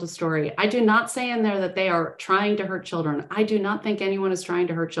in Sold a Story, I do not say in there that they are trying to hurt children. I do not think anyone is trying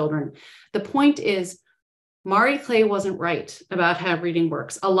to hurt children. The point is, Marie Clay wasn't right about how reading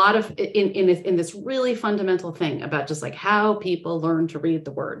works. A lot of in this really fundamental thing about just like how people learn to read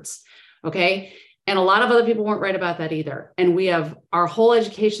the words. Okay. And a lot of other people weren't right about that either. And we have our whole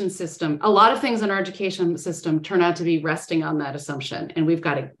education system. A lot of things in our education system turn out to be resting on that assumption. And we've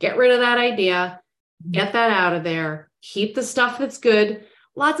got to get rid of that idea, get that out of there, keep the stuff that's good.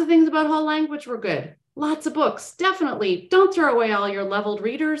 Lots of things about whole language were good. Lots of books. Definitely. Don't throw away all your leveled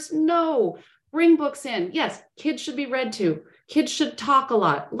readers. No. Bring books in. Yes, kids should be read to. Kids should talk a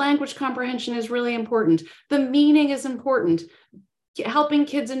lot. Language comprehension is really important. The meaning is important. Helping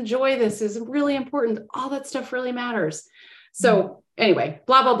kids enjoy this is really important. All that stuff really matters. So anyway,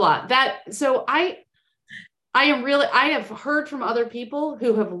 blah, blah, blah. I have heard from other people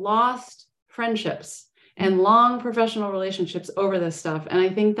who have lost friendships and long professional relationships over this stuff. And I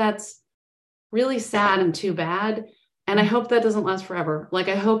think that's really sad and too bad. And I hope that doesn't last forever. Like,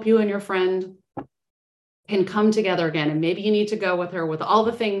 I hope you and your friend can come together again. And maybe you need to go with her with all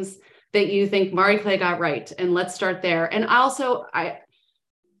the things that you think Marie Clay got right. And let's start there. And also, I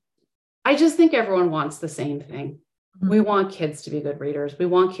just think everyone wants the same thing. Mm-hmm. We want kids to be good readers. We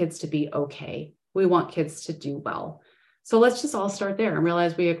want kids to be okay. We want kids to do well. So let's just all start there and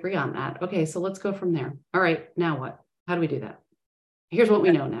realize we agree on that. Okay, so let's go from there. All right, now what? How do we do that? Here's what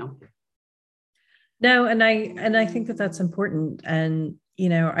we know now. No, and I think that that's important. And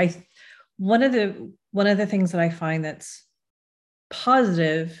one of the things that I find that's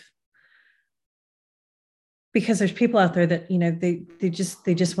positive, because there's people out there that they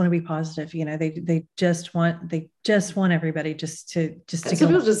just want to be positive. They just want everybody just to some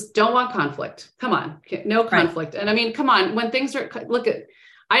people just don't want conflict. Come on, no conflict. Right. And I mean, come on, when things are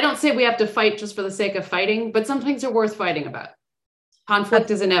I don't say we have to fight just for the sake of fighting, but some things are worth fighting about. Conflict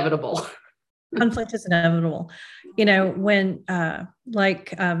is inevitable. Conflict is inevitable. When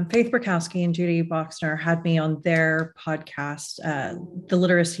Faith Burkowski and Judy Boxner had me on their podcast, The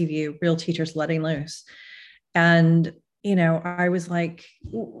Literacy View, Real Teachers Letting Loose. And, I was like,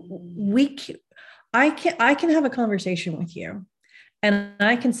 I can have a conversation with you and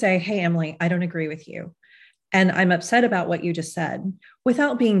I can say, hey, Emily, I don't agree with you. And I'm upset about what you just said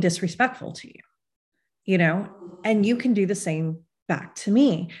without being disrespectful to you, and you can do the same back to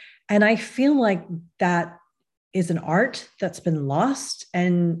me. And I feel like that is an art that's been lost,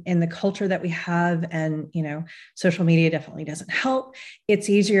 and in the culture that we have. And, social media definitely doesn't help. It's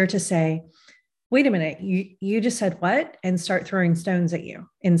easier to say, wait a minute, you just said what? And start throwing stones at you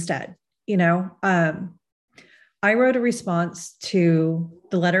instead. I wrote a response to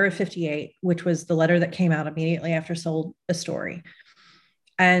the letter of 58, which was the letter that came out immediately after Sold a Story.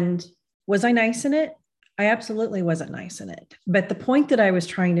 And was I nice in it? I absolutely wasn't nice in it. But the point that I was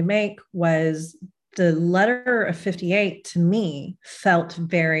trying to make was the letter of 58 to me felt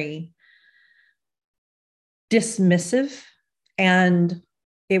very dismissive, and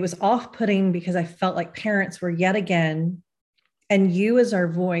it was off-putting because I felt like parents were yet again, and you as our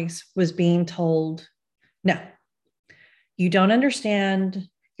voice was being told, no, you don't understand.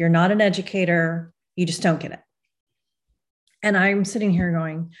 You're not an educator. You just don't get it. And I'm sitting here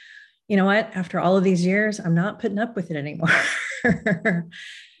going, you know what? After all of these years, I'm not putting up with it anymore.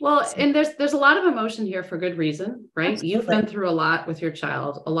 Well, and there's a lot of emotion here for good reason, right? Absolutely. You've been through a lot with your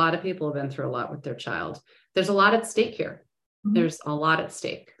child. A lot of people have been through a lot with their child. There's a lot at stake here. Mm-hmm. There's a lot at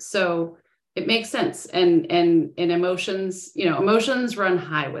stake. So it makes sense. And emotions, emotions run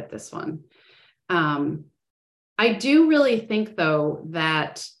high with this one. I do really think, though,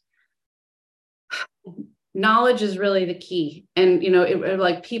 that knowledge is really the key. And,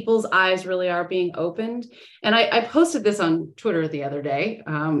 like people's eyes really are being opened. And I posted this on Twitter the other day,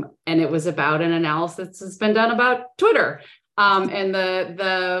 and it was about an analysis that's been done about Twitter, and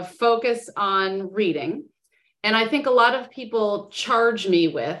the focus on reading. And I think a lot of people charge me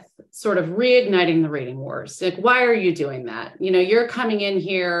with sort of reigniting the reading wars. Like, why are you doing that? You're coming in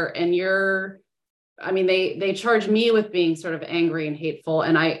here and they charge me with being sort of angry and hateful.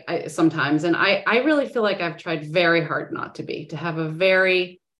 And I sometimes, and I really feel like I've tried very hard not to be, to have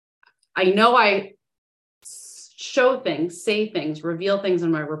I know I show things, say things, reveal things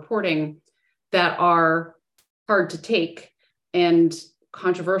in my reporting that are hard to take and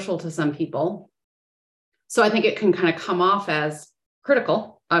controversial to some people. So I think it can kind of come off as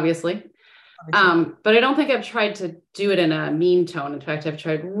critical, obviously. But I don't think I've tried to do it in a mean tone. In fact, I've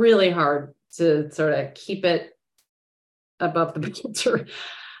tried really hard to sort of keep it above the filter.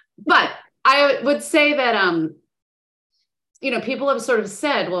 But I would say that, people have sort of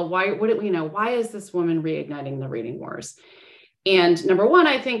said, well, why is this woman reigniting the reading wars? And number one,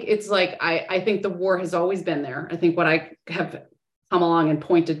 I think it's like, I think the war has always been there. I think what I have come along and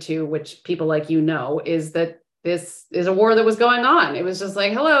pointed to, which people like is that this is a war that was going on. It was just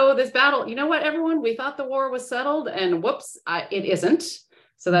like, hello, this battle, you know what, everyone, we thought the war was settled, and whoops, it isn't.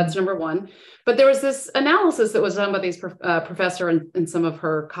 So that's number one. But there was this analysis that was done by these professor and some of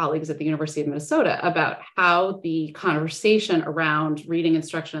her colleagues at the University of Minnesota about how the conversation around reading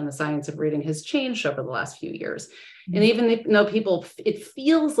instruction and the science of reading has changed over the last few years. Mm-hmm. And even though it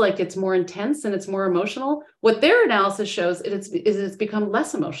feels like it's more intense and it's more emotional, what their analysis shows is it's become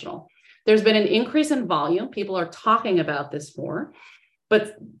less emotional. There's been an increase in volume. People are talking about this more,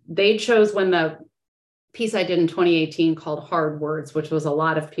 but they chose, when the piece I did in 2018 called Hard Words, which was a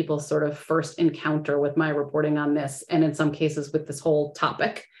lot of people's sort of first encounter with my reporting on this, and in some cases with this whole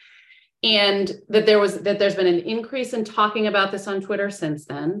topic. And that there's been an increase in talking about this on Twitter since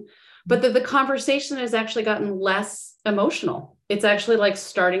then, but that the conversation has actually gotten less emotional. It's actually like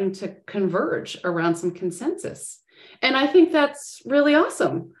starting to converge around some consensus. And I think that's really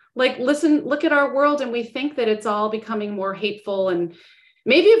awesome. Like, look at our world, and we think that it's all becoming more hateful. And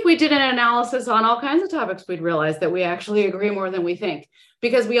maybe if we did an analysis on all kinds of topics, we'd realize that we actually agree more than we think,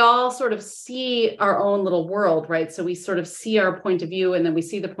 because we all sort of see our own little world, right? So we sort of see our point of view, and then we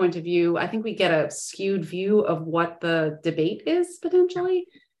see the point of view. I think we get a skewed view of what the debate is potentially.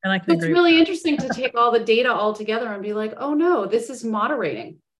 And it's really interesting to take all the data all together and be like, oh no, this is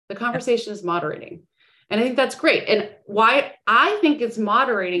moderating. The conversation is moderating. And I think that's great. And why I think it's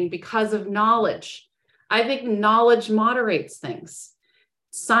moderating, because of knowledge. I think knowledge moderates things.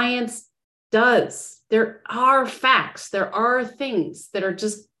 Science does. There are facts. There are things that are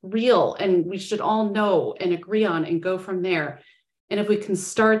just real, and we should all know and agree on and go from there. And if we can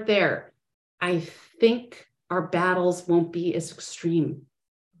start there, I think our battles won't be as extreme.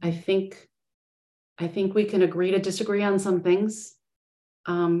 I think we can agree to disagree on some things,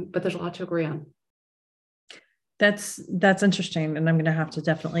 but there's a lot to agree on. That's interesting. And I'm going to have to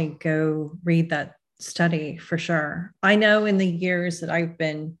definitely go read that study for sure. I know in the years that I've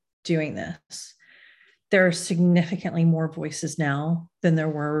been doing this, there are significantly more voices now than there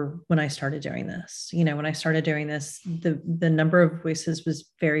were when I started doing this. When I started doing this, the number of voices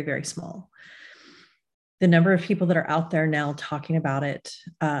was very, very small. The number of people that are out there now talking about it,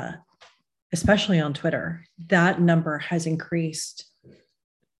 especially on Twitter, that number has increased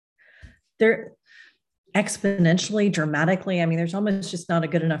they're exponentially, dramatically. I mean, there's almost just not a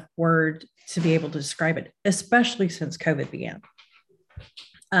good enough word to be able to describe it, especially since COVID began.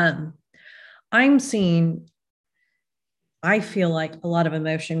 I'm seeing, I feel like a lot of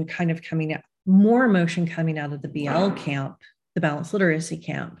emotion kind of coming out, more emotion coming out of the BL camp, the balanced literacy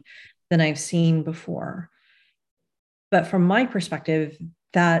camp, than I've seen before. But from my perspective,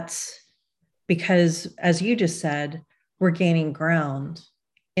 that's because, as you just said, we're gaining ground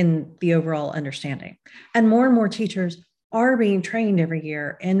in the overall understanding. And more teachers are being trained every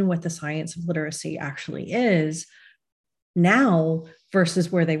year in what the science of literacy actually is now versus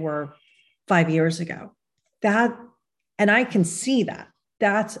where they were 5 years ago. That, and I can see that.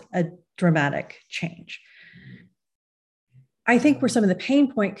 That's a dramatic change. I think where some of the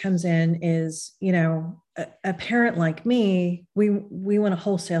pain point comes in is, you know, a parent like me, we want a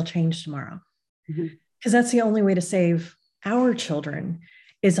wholesale change tomorrow, because that's the only way to save our children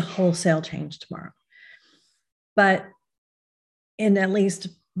is a wholesale change tomorrow. But in at least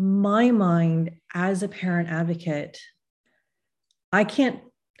my mind as a parent advocate, I can't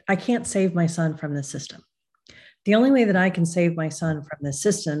save my son from the system. The only way that I can save my son from the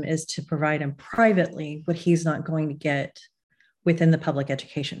system is to provide him privately what he's not going to get within the public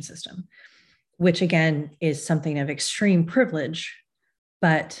education system, which again is something of extreme privilege.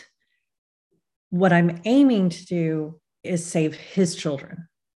 But what I'm aiming to do is save his children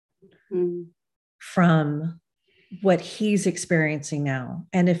from what he's experiencing now.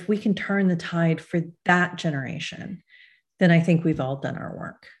 And if we can turn the tide for that generation, then I think we've all done our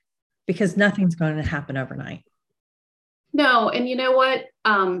work, because nothing's going to happen overnight. No. And you know what?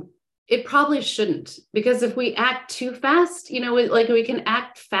 It probably shouldn't, because if we act too fast, you know, like we can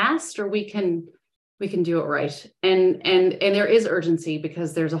act fast or we can do it right. And there is urgency,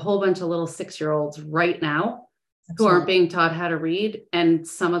 because there's a whole bunch of little 6-year-olds right now who aren't being taught how to read. And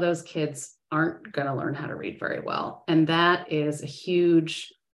some of those kids aren't going to learn how to read very well. And that is a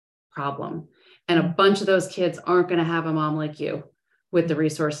huge problem. And a bunch of those kids aren't going to have a mom like you with the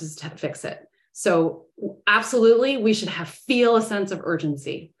resources to fix it. So absolutely, we should feel a sense of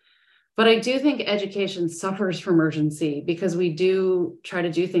urgency. But I do think education suffers from urgency, because we do try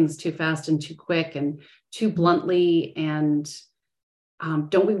to do things too fast and too quick and too bluntly. And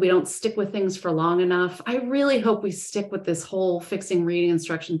we don't stick with things for long enough. I really hope we stick with this whole fixing reading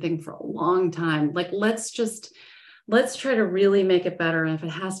instruction thing for a long time. Like, let's try to really make it better. And if it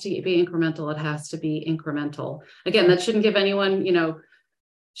has to be incremental, it has to be incremental. Again, that shouldn't give anyone,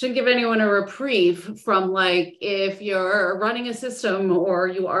 a reprieve from, like, if you're running a system or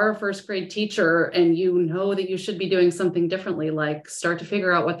you are a first grade teacher and you know that you should be doing something differently, like, start to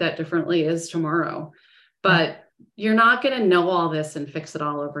figure out what that differently is tomorrow. But you're not going to know all this and fix it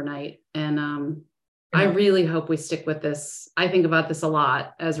all overnight. And I really hope we stick with this. I think about this a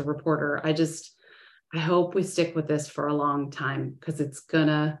lot as a reporter. I hope we stick with this for a long time, because it's going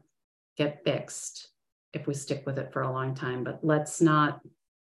to get fixed if we stick with it for a long time. But let's not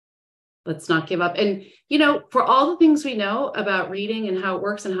give up. And, you know, for all the things we know about reading and how it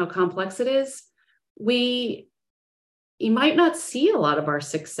works and how complex it is, you might not see a lot of our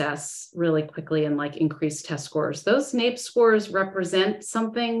success really quickly in, like, increased test scores. Those NAEP scores represent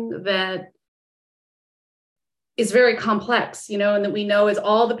something that is very complex, you know, and that we know is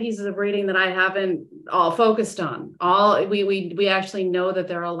all the pieces of reading that I haven't all focused on. We actually know that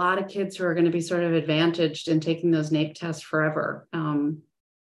there are a lot of kids who are going to be sort of advantaged in taking those NAEP tests forever.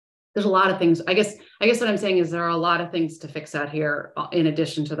 There's a lot of things. I guess what I'm saying is there are a lot of things to fix out here, in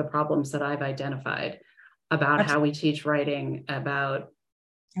addition to the problems that I've identified about how we teach writing, about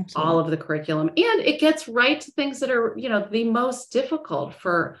all of the curriculum. And it gets right to things that are, you know, the most difficult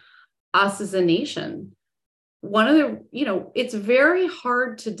for us as a nation. One of the, you know, it's very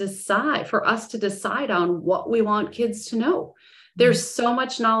hard for us to decide on what we want kids to know. There's so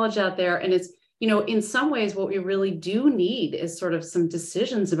much knowledge out there, and it's, you know, in some ways, what we really do need is sort of some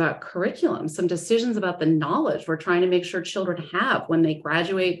decisions about curriculum, some decisions about the knowledge we're trying to make sure children have when they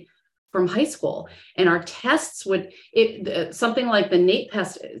graduate from high school. And our tests something like the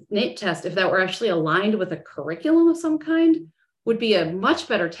NAEP test, if that were actually aligned with a curriculum of some kind, would be a much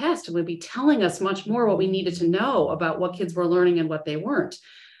better test and would be telling us much more what we needed to know about what kids were learning and what they weren't.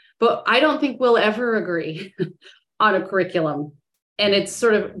 But I don't think we'll ever agree on a curriculum. And it's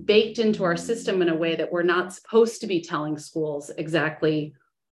sort of baked into our system in a way that we're not supposed to be telling schools exactly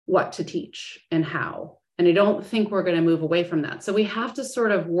what to teach and how. And I don't think we're going to move away from that. So we have to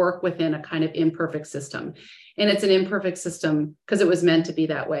sort of work within a kind of imperfect system. And it's an imperfect system because it was meant to be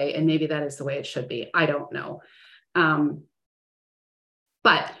that way. And maybe that is the way it should be. I don't know.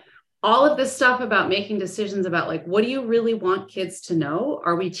 But all of this stuff about making decisions about like, what do you really want kids to know?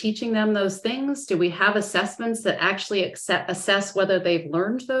 Are we teaching them those things? Do we have assessments that actually assess whether they've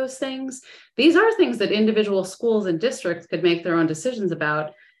learned those things? These are things that individual schools and districts could make their own decisions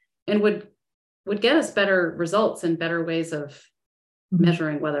about, and would get us better results and better ways of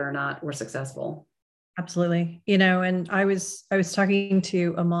measuring whether or not we're successful. Absolutely. And I was talking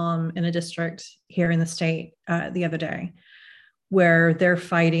to a mom in a district here in the state the other day, where they're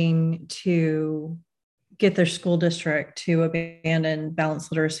fighting to get their school district to abandon balanced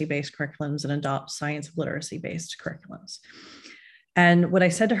literacy-based curriculums and adopt science of literacy-based curriculums. And what I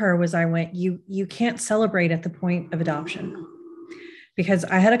said to her was, you can't celebrate at the point of adoption. Because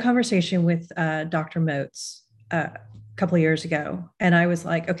I had a conversation with Dr. Moats a couple of years ago, and I was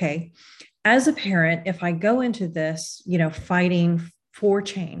like, okay, as a parent, if I go into this, fighting for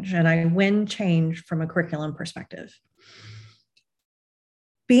change, and I win change from a curriculum perspective,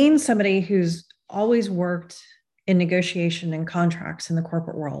 being somebody who's always worked in negotiation and contracts in the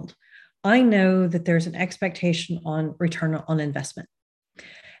corporate world, I know that there's an expectation on return on investment.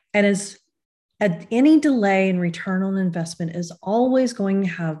 And as any delay in return on investment is always going to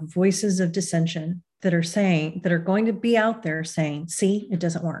have voices of dissension that are going to be out there saying, see, it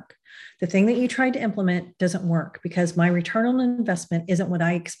doesn't work. The thing that you tried to implement doesn't work because my return on investment isn't what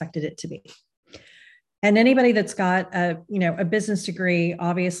I expected it to be. And anybody that's got a business degree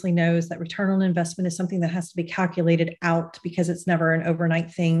obviously knows that return on investment is something that has to be calculated out because it's never an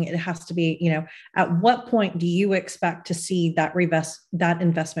overnight thing. It has to be, at what point do you expect to see that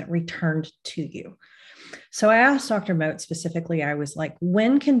investment returned to you? So I asked Dr. Moat specifically, I was like,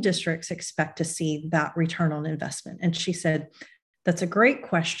 when can districts expect to see that return on investment? And she said, that's a great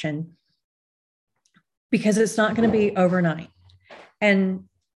question because it's not going to be overnight. And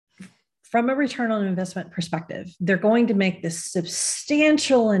from a return on investment perspective, they're going to make this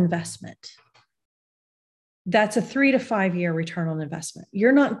substantial investment. That's a 3 to 5 year return on investment.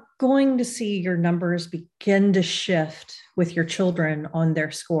 You're not going to see your numbers begin to shift with your children on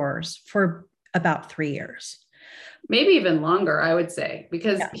their scores for about 3 years. Maybe even longer, I would say,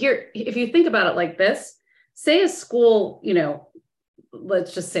 because here, if you think about it like this, say a school,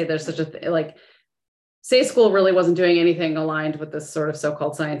 let's just say there's such a thing, like, say school really wasn't doing anything aligned with this sort of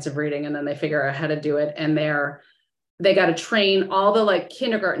so-called science of reading, and then they figure out how to do it, and they got to train all the like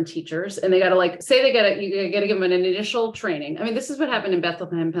kindergarten teachers, and they got to you got to give them an initial training. I mean, this is what happened in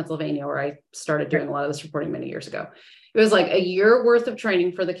Bethlehem, Pennsylvania, where I started doing a lot of this reporting many years ago. It was like a year worth of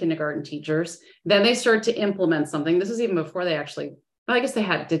training for the kindergarten teachers. Then they start to implement something. This is even before they actually, well, I guess they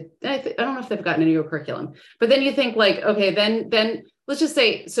I don't know if they've gotten a new curriculum, but then you think like, okay, then let's just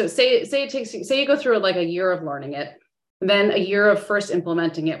say you go through like a year of learning it, then a year of first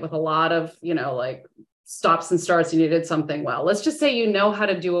implementing it with a lot of, like stops and starts, and you did something well. Let's just say you know how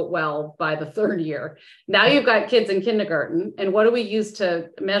to do it well by the third year. Now you've got kids in kindergarten, and what do we use to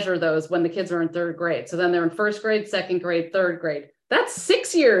measure those when the kids are in third grade? So then they're in first grade, second grade, third grade. That's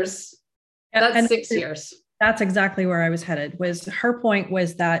 6 years. That's 6 years. That's exactly where I was headed. Was her point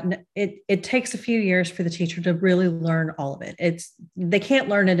was that it takes a few years for the teacher to really learn all of it. They can't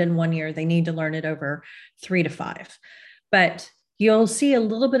learn it in 1 year. They need to learn it over 3 to 5. But you'll see a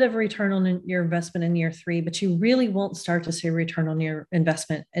little bit of a return on your investment in year 3, but you really won't start to see a return on your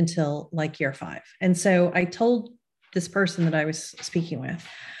investment until like year 5. And so I told this person that I was speaking with,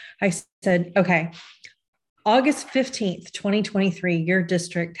 I said, okay, August 15th, 2023, your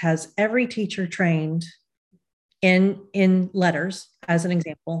district has every teacher trained in letters, as an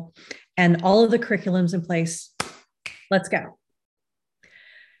example, and all of the curriculums in place. Let's go.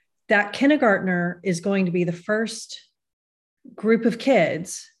 That kindergartner is going to be the first group of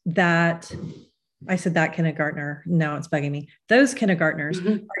kids that, I said that kindergartner, now it's bugging me. Those kindergartners are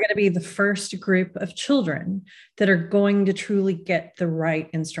going to be the first group of children that are going to truly get the right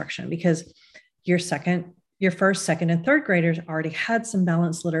instruction, because your first, second, and third graders already had some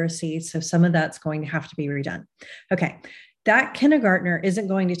balanced literacy. So some of that's going to have to be redone. Okay. That kindergartner isn't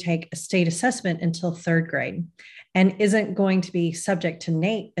going to take a state assessment until third grade, and isn't going to be subject to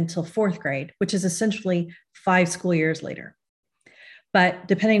NAEP until fourth grade, which is essentially 5 school years later. But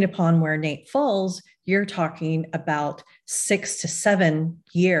depending upon where NAEP falls, you're talking about 6 to 7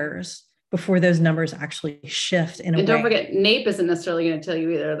 years before those numbers actually shift in a way. And don't forget, NAEP isn't necessarily going to tell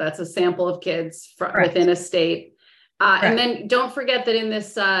you either. That's a sample of kids within a state. And then don't forget that in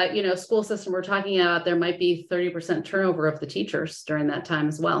this, school system we're talking about, there might be 30% turnover of the teachers during that time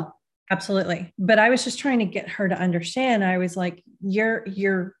as well. Absolutely. But I was just trying to get her to understand. I was like,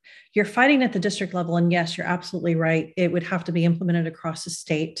 you're fighting at the district level. And yes, you're absolutely right. It would have to be implemented across the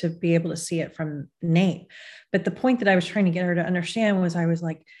state to be able to see it from NAEP. But the point that I was trying to get her to understand was, I was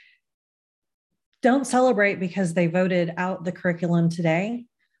like, don't celebrate because they voted out the curriculum today.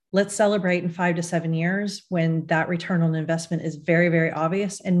 Let's celebrate in 5 to 7 years when that return on investment is very, very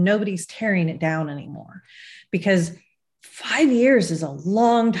obvious and nobody's tearing it down anymore. Because 5 years is a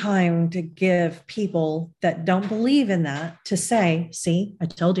long time to give people that don't believe in that to say, see, I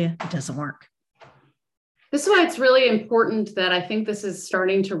told you it doesn't work. This is why it's really important that I think this is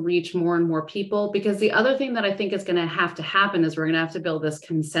starting to reach more and more people, because the other thing that I think is going to happen is we're going to have to build this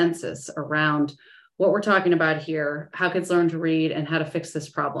consensus around what we're talking about here, how kids learn to read and how to fix this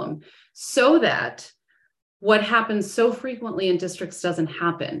problem, so that what happens so frequently in districts doesn't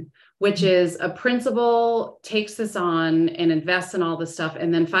happen, which is a principal takes this on and invests in all this stuff.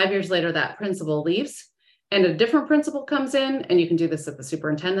 And then 5 years later, that principal leaves and a different principal comes in, and you can do this at the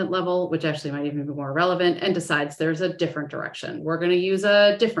superintendent level, which actually might even be more relevant, and decides there's a different direction. We're going to use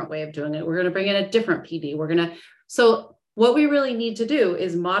a different way of doing it. We're going to bring in a different PD. So what we really need to do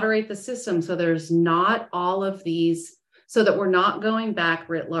is moderate the system so there's not all of these, so that we're not going back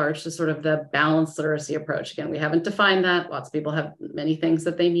writ large to sort of the balanced literacy approach. Again, we haven't defined that. Lots of people have many things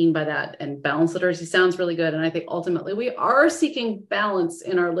that they mean by that. And balanced literacy sounds really good. And I think ultimately we are seeking balance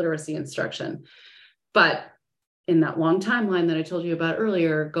in our literacy instruction. But in that long timeline that I told you about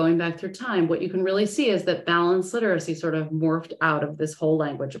earlier, going back through time, what you can really see is that balanced literacy sort of morphed out of this whole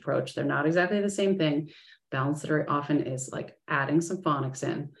language approach. They're not exactly the same thing. Balanced literacy often is like adding some phonics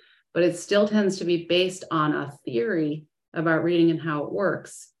in, but it still tends to be based on a theory about reading and how it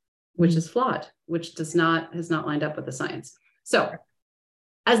works, which is flawed, which has not lined up with the science. So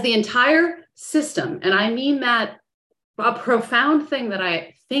as the entire system, and I mean that a profound thing that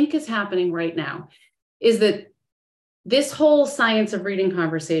I think is happening right now, is that this whole science of reading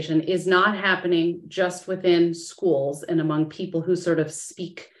conversation is not happening just within schools and among people who sort of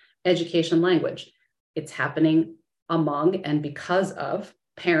speak education language. It's happening among and because of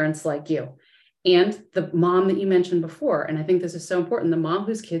parents like you and the mom that you mentioned before. And I think this is so important. The mom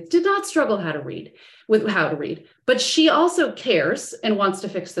whose kids did not struggle how to read, but she also cares and wants to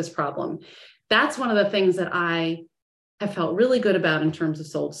fix this problem. That's one of the things that I have felt really good about in terms of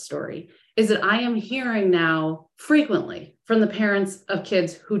Sold Story, is that I am hearing now frequently from the parents of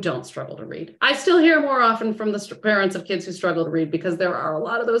kids who don't struggle to read. I still hear more often from the parents of kids who struggle to read, because there are a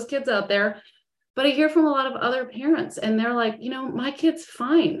lot of those kids out there, but I hear from a lot of other parents and they're like, my kid's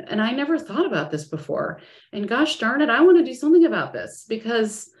fine. And I never thought about this before. And gosh darn it, I want to do something about this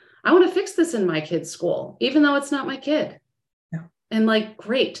because I want to fix this in my kid's school, even though it's not my kid. And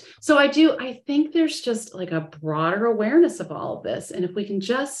great. So I think there's just like a broader awareness of all of this. And if we can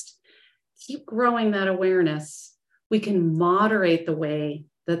just keep growing that awareness, we can moderate the way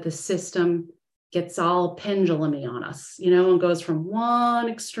that the system gets all pendulumy on us, and goes from one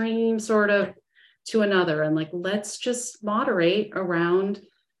extreme sort of to another. And let's just moderate around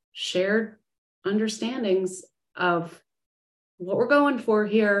shared understandings of what we're going for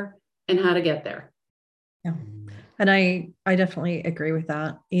here and how to get there. Yeah. And I definitely agree with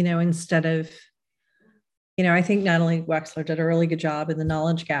that. Instead of, I think Natalie Wexler did a really good job in The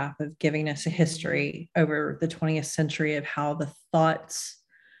Knowledge Gap of giving us a history over the 20th century of how the thoughts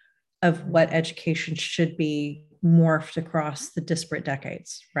of what education should be morphed across the disparate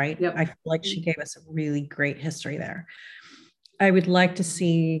decades, right? Yep. I feel like she gave us a really great history there. I would like to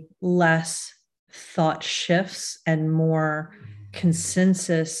see less thought shifts and more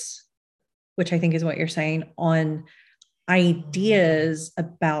consensus, which I think is what you're saying, on ideas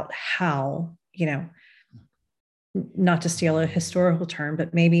about how, not to steal a historical term,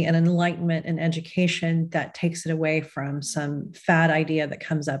 but maybe an enlightenment in education that takes it away from some fad idea that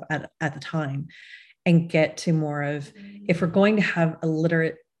comes up at the time, and get to more of, if we're going to have a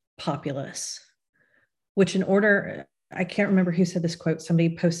literate populace, which I can't remember who said this quote,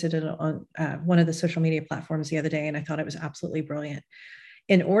 somebody posted it on one of the social media platforms the other day, and I thought it was absolutely brilliant.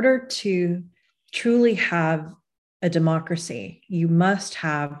 In order to truly have a democracy, you must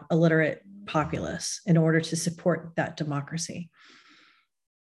have a literate populace in order to support that democracy.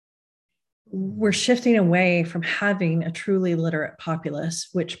 We're shifting away from having a truly literate populace,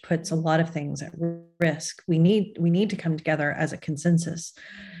 which puts a lot of things at risk. We need to come together as a consensus,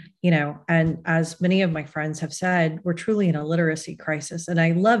 and as many of my friends have said, we're truly in a literacy crisis. And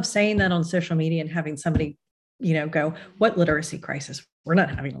I love saying that on social media and having somebody, go, what literacy crisis? We're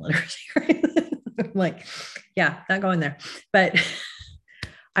not having a literacy crisis. I'm like, yeah, not going there. But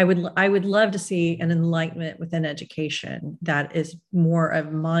I would love to see an enlightenment within education that is more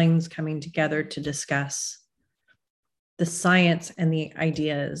of minds coming together to discuss the science and the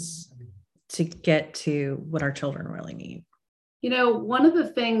ideas to get to what our children really need. One of the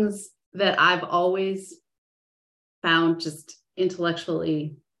things that I've always found just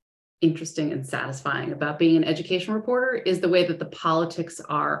intellectually interesting and satisfying about being an education reporter is the way that the politics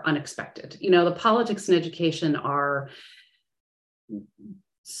are unexpected. You know, the politics in education are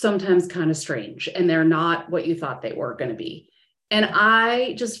sometimes kind of strange, and they're not what you thought they were going to be. And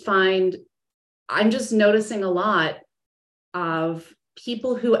I just find I'm just noticing a lot of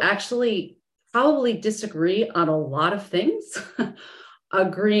people who actually probably disagree on a lot of things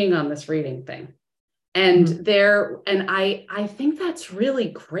agreeing on this reading thing. And I think that's really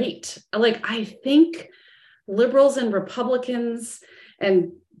great. Like, I think liberals and Republicans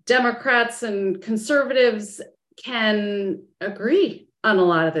and Democrats and conservatives can agree on a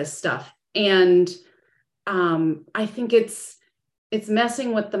lot of this stuff. And I think it's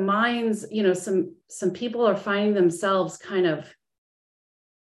messing with the minds. You know, some people are finding themselves kind of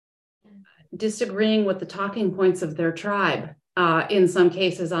disagreeing with the talking points of their tribe in some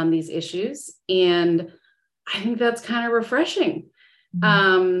cases on these issues. And I think that's kind of refreshing.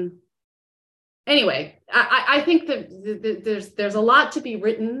 Anyway, I think that there's a lot to be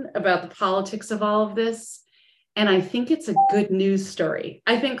written about the politics of all of this. And I think it's a good news story.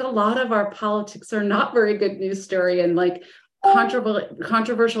 I think a lot of our politics are not very good news story, and like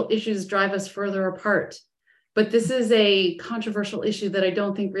controversial issues drive us further apart. But this is a controversial issue that I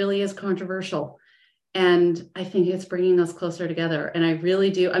don't think really is controversial. And I think it's bringing us closer together. And I really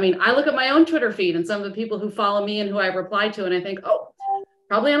do. I mean, I look at my own Twitter feed and some of the people who follow me and who I reply to, and I think, oh,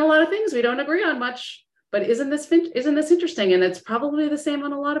 probably on a lot of things we don't agree on much, but isn't this interesting? And it's probably the same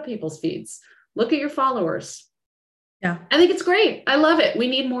on a lot of people's feeds. Look at your followers. Yeah. I think it's great. I love it. We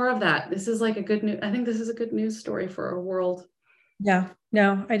need more of that. This is like I think this is a good news story for our world. Yeah,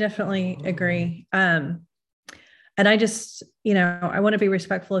 no, I definitely agree. And I just, I want to be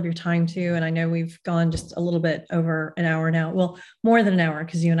respectful of your time too. And I know we've gone just a little bit over an hour now. Well, more than an hour,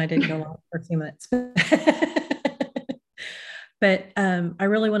 because you and I did go on for a few minutes. But I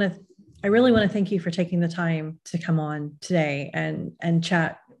really want to thank you for taking the time to come on today and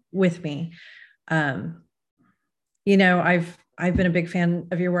chat with me. I've been a big fan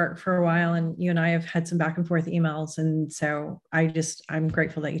of your work for a while, and you and I have had some back and forth emails. And so I'm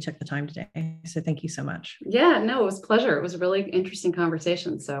grateful that you took the time today. So thank you so much. Yeah, no, it was a pleasure. It was a really interesting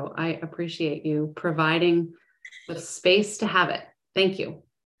conversation. So I appreciate you providing the space to have it. Thank you.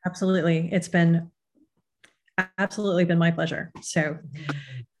 Absolutely. It's been absolutely been my pleasure. So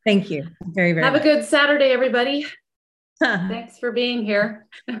thank you very, very much. Have a good Saturday, everybody. Thanks for being here.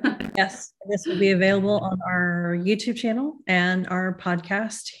 Yes, this will be available on our YouTube channel and our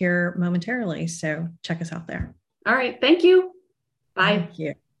podcast here momentarily. So check us out there. All right. Thank you. Bye. Thank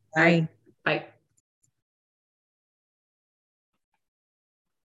you. Bye. Bye.